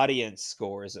the audience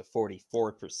score is a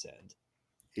 44%.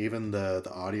 even the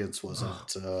audience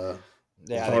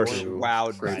Yeah, they wasn't Harsh. weren't too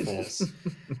wowed by grateful. this.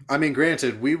 I mean,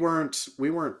 granted, we weren't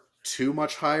too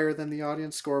much higher than the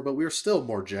audience score, but we were still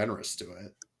more generous to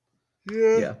it.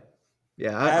 Yeah. Yeah.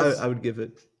 Yeah. I As would give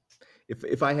it,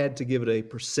 if I had to give it a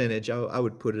percentage, I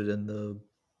would put it in the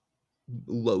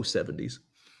low 70s.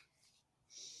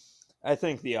 I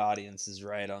think the audience is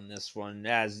right on this one,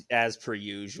 as per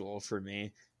usual for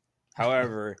me.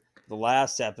 However, the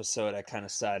last episode I kind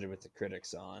of sided with the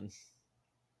critics on.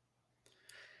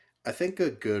 I think a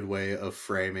good way of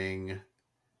framing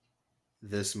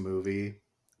this movie,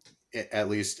 at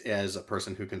least as a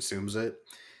person who consumes it,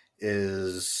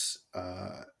 is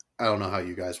I don't know how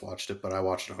you guys watched it, but I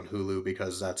watched it on Hulu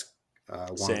because that's one of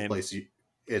the Same. places.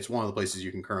 It's one of the places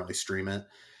you can currently stream it.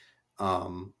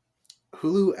 Um,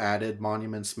 Hulu added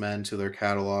Monuments Men to their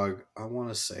catalog. I want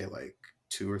to say like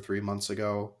 2 or 3 months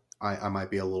ago. I might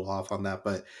be a little off on that,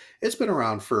 but it's been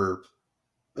around for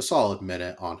a solid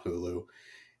minute on Hulu.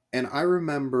 And I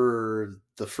remember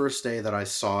the first day that I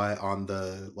saw it on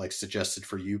the like suggested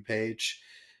for you page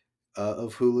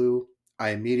of Hulu.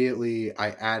 I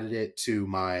added it to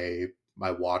my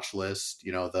watch list.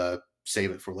 You know, the save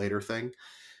it for later thing,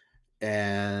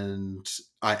 and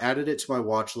I added it to my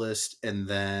watch list, and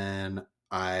then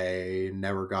I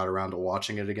never got around to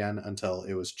watching it again until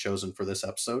it was chosen for this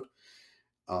episode.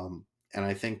 And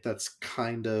I think that's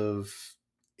kind of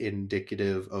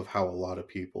indicative of how a lot of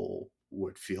people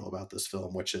would feel about this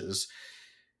film, which is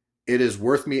it is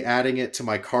worth me adding it to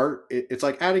my cart. It's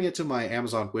like adding it to my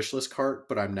Amazon wishlist cart,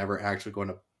 but I'm never actually going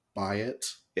to buy it.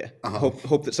 Yeah. Um,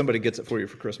 Hope that somebody gets it for you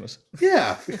for Christmas.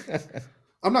 yeah,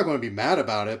 I'm not going to be mad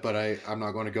about it, but I'm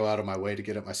not going to go out of my way to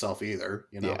get it myself either.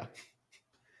 You know, Yeah.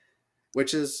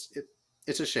 which is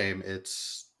it's a shame.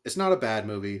 It's not a bad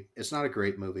movie. It's not a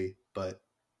great movie, but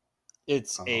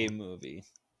It's a um, movie.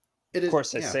 it Of is.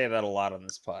 course, I Yeah, say that a lot on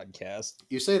this podcast.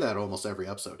 you say that almost every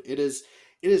episode. It is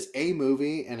a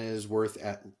movie and it is worth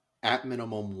at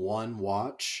minimum one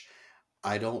watch.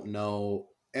 I don't know,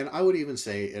 and I would even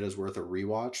say it is worth a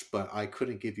rewatch, but I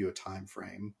couldn't give you a time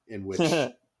frame in which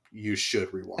you should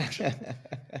rewatch it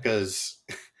because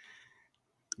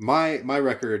my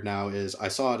record now is I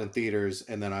saw it in theaters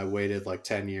and then I waited like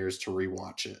 10 years to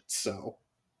rewatch it. So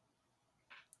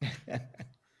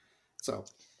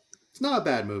it's not a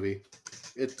bad movie.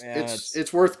 Yeah,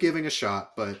 It's worth giving a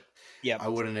shot, but yep. I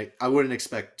wouldn't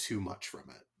expect too much from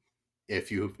it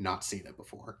if you've not seen it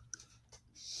before.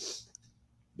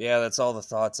 Yeah, that's all the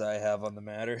thoughts I have on the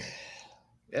matter.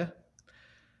 Yeah.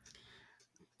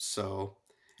 So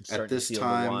I'm at starting to this feel the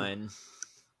time, wine.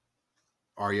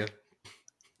 are you?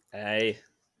 Hey.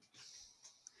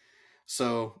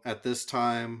 So at this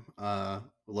time, would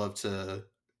love to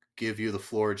give you the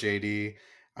floor, JD.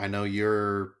 I know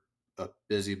you're a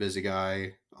busy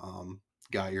guy.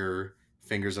 Got your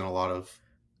fingers in a lot of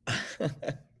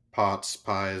pots,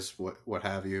 pies, what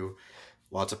have you.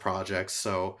 Lots of projects.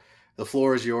 So the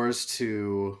floor is yours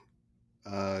to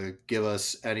give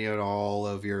us any and all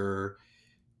of your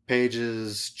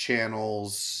pages,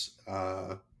 channels,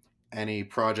 any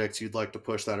projects you'd like to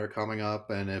push that are coming up,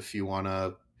 and if you want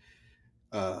to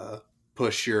uh,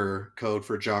 push your code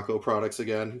for Jocko products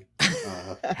again,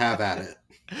 have at it.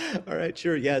 All right,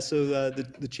 sure. Yeah, so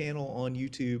the channel on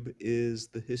YouTube is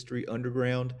the History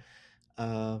Underground,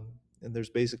 um, and there's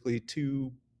basically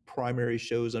two primary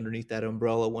shows underneath that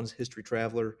umbrella. One's History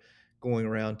Traveler, going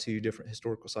around to different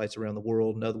historical sites around the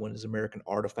world. Another one is American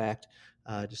Artifact,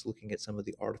 just looking at some of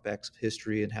the artifacts of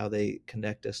history and how they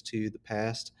connect us to the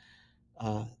past.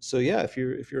 So yeah, if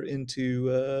you're into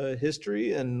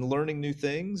history and learning new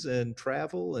things and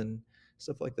travel and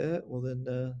stuff like that, well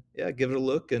then yeah, give it a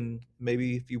look, and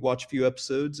maybe if you watch a few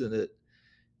episodes and it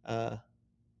uh,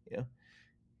 you know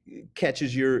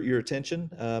catches your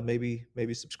attention, maybe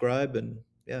subscribe. And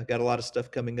yeah, got a lot of stuff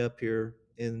coming up here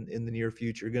in the near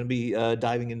future. Going to be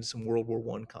diving into some World War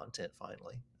I content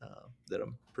finally, that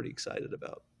I'm pretty excited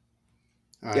about.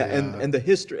 Yeah, I and the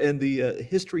history and the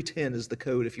history 10 is the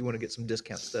code if you want to get some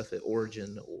discount stuff at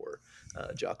Origin or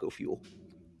Jocko Fuel.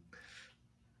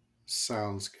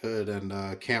 Sounds good,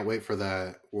 and can't wait for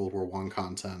that World War I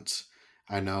content.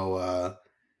 I know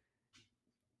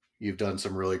you've done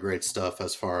some really great stuff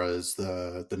as far as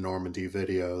the Normandy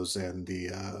videos and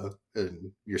the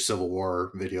and your Civil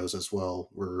War videos as well.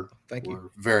 Thank you.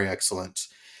 Were very excellent,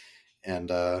 and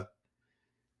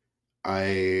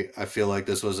I feel like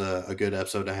this was a good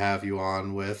episode to have you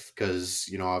on with because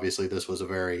obviously this was a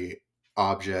very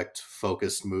object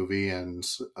focused movie, and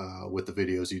with the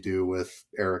videos you do with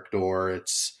Eric Dorr,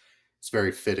 it's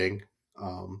very fitting.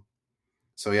 Um,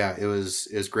 so yeah, it was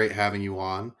great having you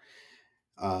on.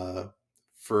 Uh,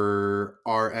 for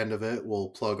our end of it, we'll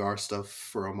plug our stuff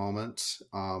for a moment.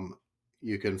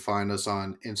 You can find us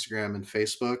on Instagram and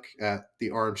Facebook at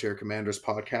the Armchair Commanders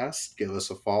Podcast. Give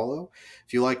us a follow.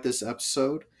 If you like this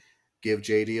episode, give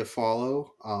JD a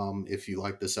follow. If you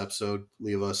like this episode,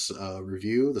 leave us a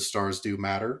review. The stars do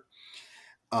matter.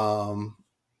 Um,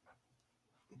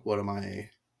 what am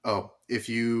I? Oh, if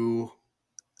you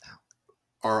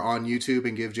are on YouTube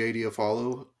and give JD a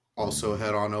follow, also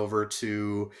head on over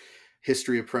to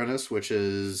History Apprentice, which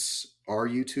is our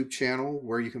YouTube channel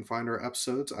where you can find our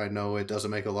episodes. I know it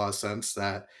doesn't make a lot of sense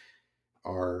that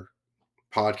our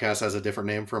podcast has a different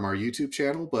name from our YouTube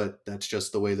channel, but that's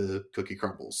just the way the cookie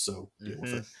crumbles. So deal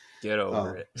with it. Get over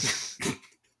Um, it.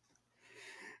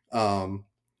 um,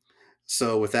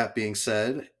 so, with that being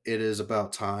said, it is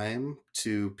about time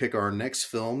to pick our next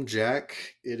film.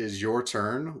 Jack, it is your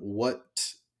turn.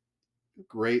 What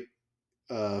great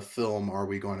film are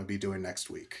we going to be doing next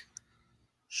week?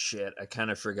 Shit, I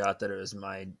kind of forgot that it was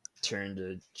my turn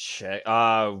to check.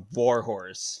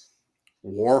 Warhorse.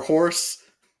 Warhorse?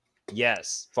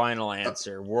 Yes, final Uh,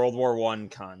 answer. World War One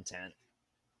content.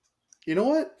 you know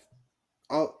what?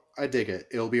 I dig it.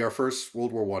 It'll be our first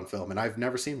World War One film, and I've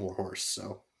never seen Warhorse,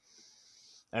 so.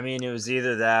 I mean, it was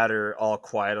either that or All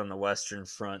Quiet on the Western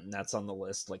Front, and that's on the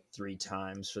list like 3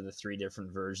 times for the 3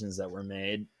 different versions that were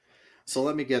made. So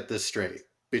let me get this straight.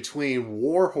 Between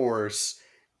Warhorse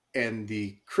and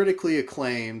the critically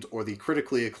acclaimed or the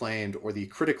critically acclaimed or the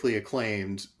critically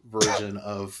acclaimed version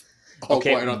of All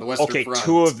Quiet on the Western Okay, Front.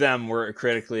 2 of them were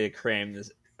critically acclaimed.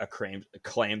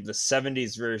 Acclaimed. The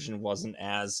 70s version wasn't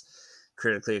as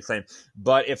critically acclaimed.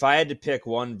 But if I had to pick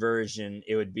one version,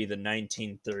 it would be the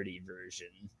 1930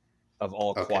 version of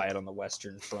All Quiet on the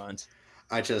Western Front.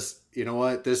 You know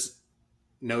what?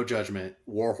 No judgment.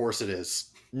 Warhorse it is.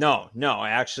 No,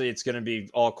 actually, it's going to be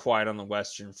All Quiet on the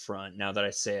Western Front now that I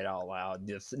say it out loud.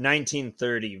 The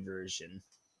 1930 version,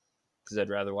 because I'd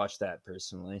rather watch that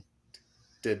personally.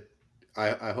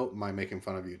 I hope my making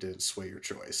fun of you didn't sway your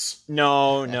choice.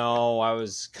 No, I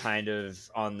was kind of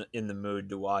in the mood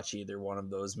to watch either one of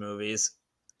those movies.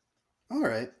 All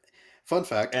right. Fun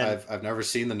fact: And I've never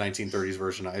seen the 1930s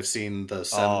version. I've seen the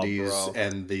 70s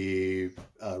and the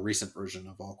recent version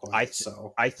of All Quiet.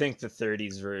 I think the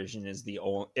 30s version is the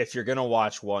only. If you're gonna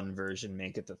watch one version,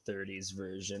 make it the 30s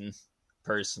version.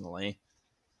 Personally,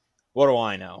 what do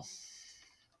I know?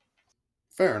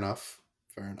 Fair enough.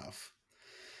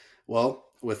 Well,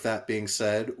 with that being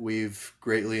said, we've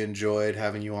greatly enjoyed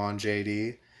having you on,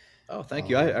 JD. Oh, thank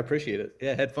you. I appreciate it.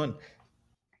 Yeah, I had fun.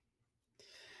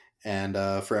 And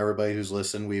for everybody who's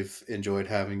listened, we've enjoyed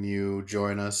having you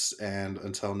join us. And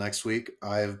until next week,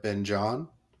 I've been John.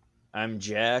 I'm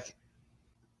Jack.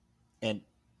 And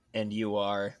you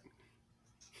are.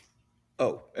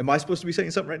 Oh, am I supposed to be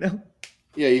saying something right now?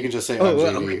 Yeah, you can just say I'm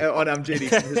JD. Okay. Oh, and I'm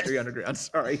JD from History Underground.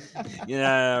 Sorry.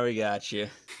 Yeah, we got you.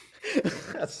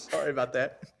 Sorry about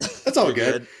that. That's all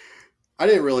good. I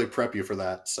didn't really prep you for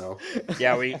that, so.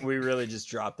 Yeah, we really just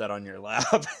dropped that on your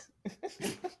lap.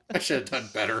 I should have done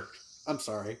better. I'm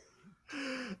sorry.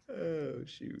 Oh,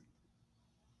 shoot.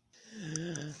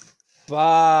 Bye.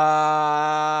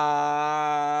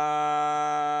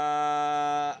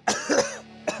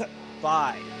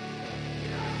 Bye.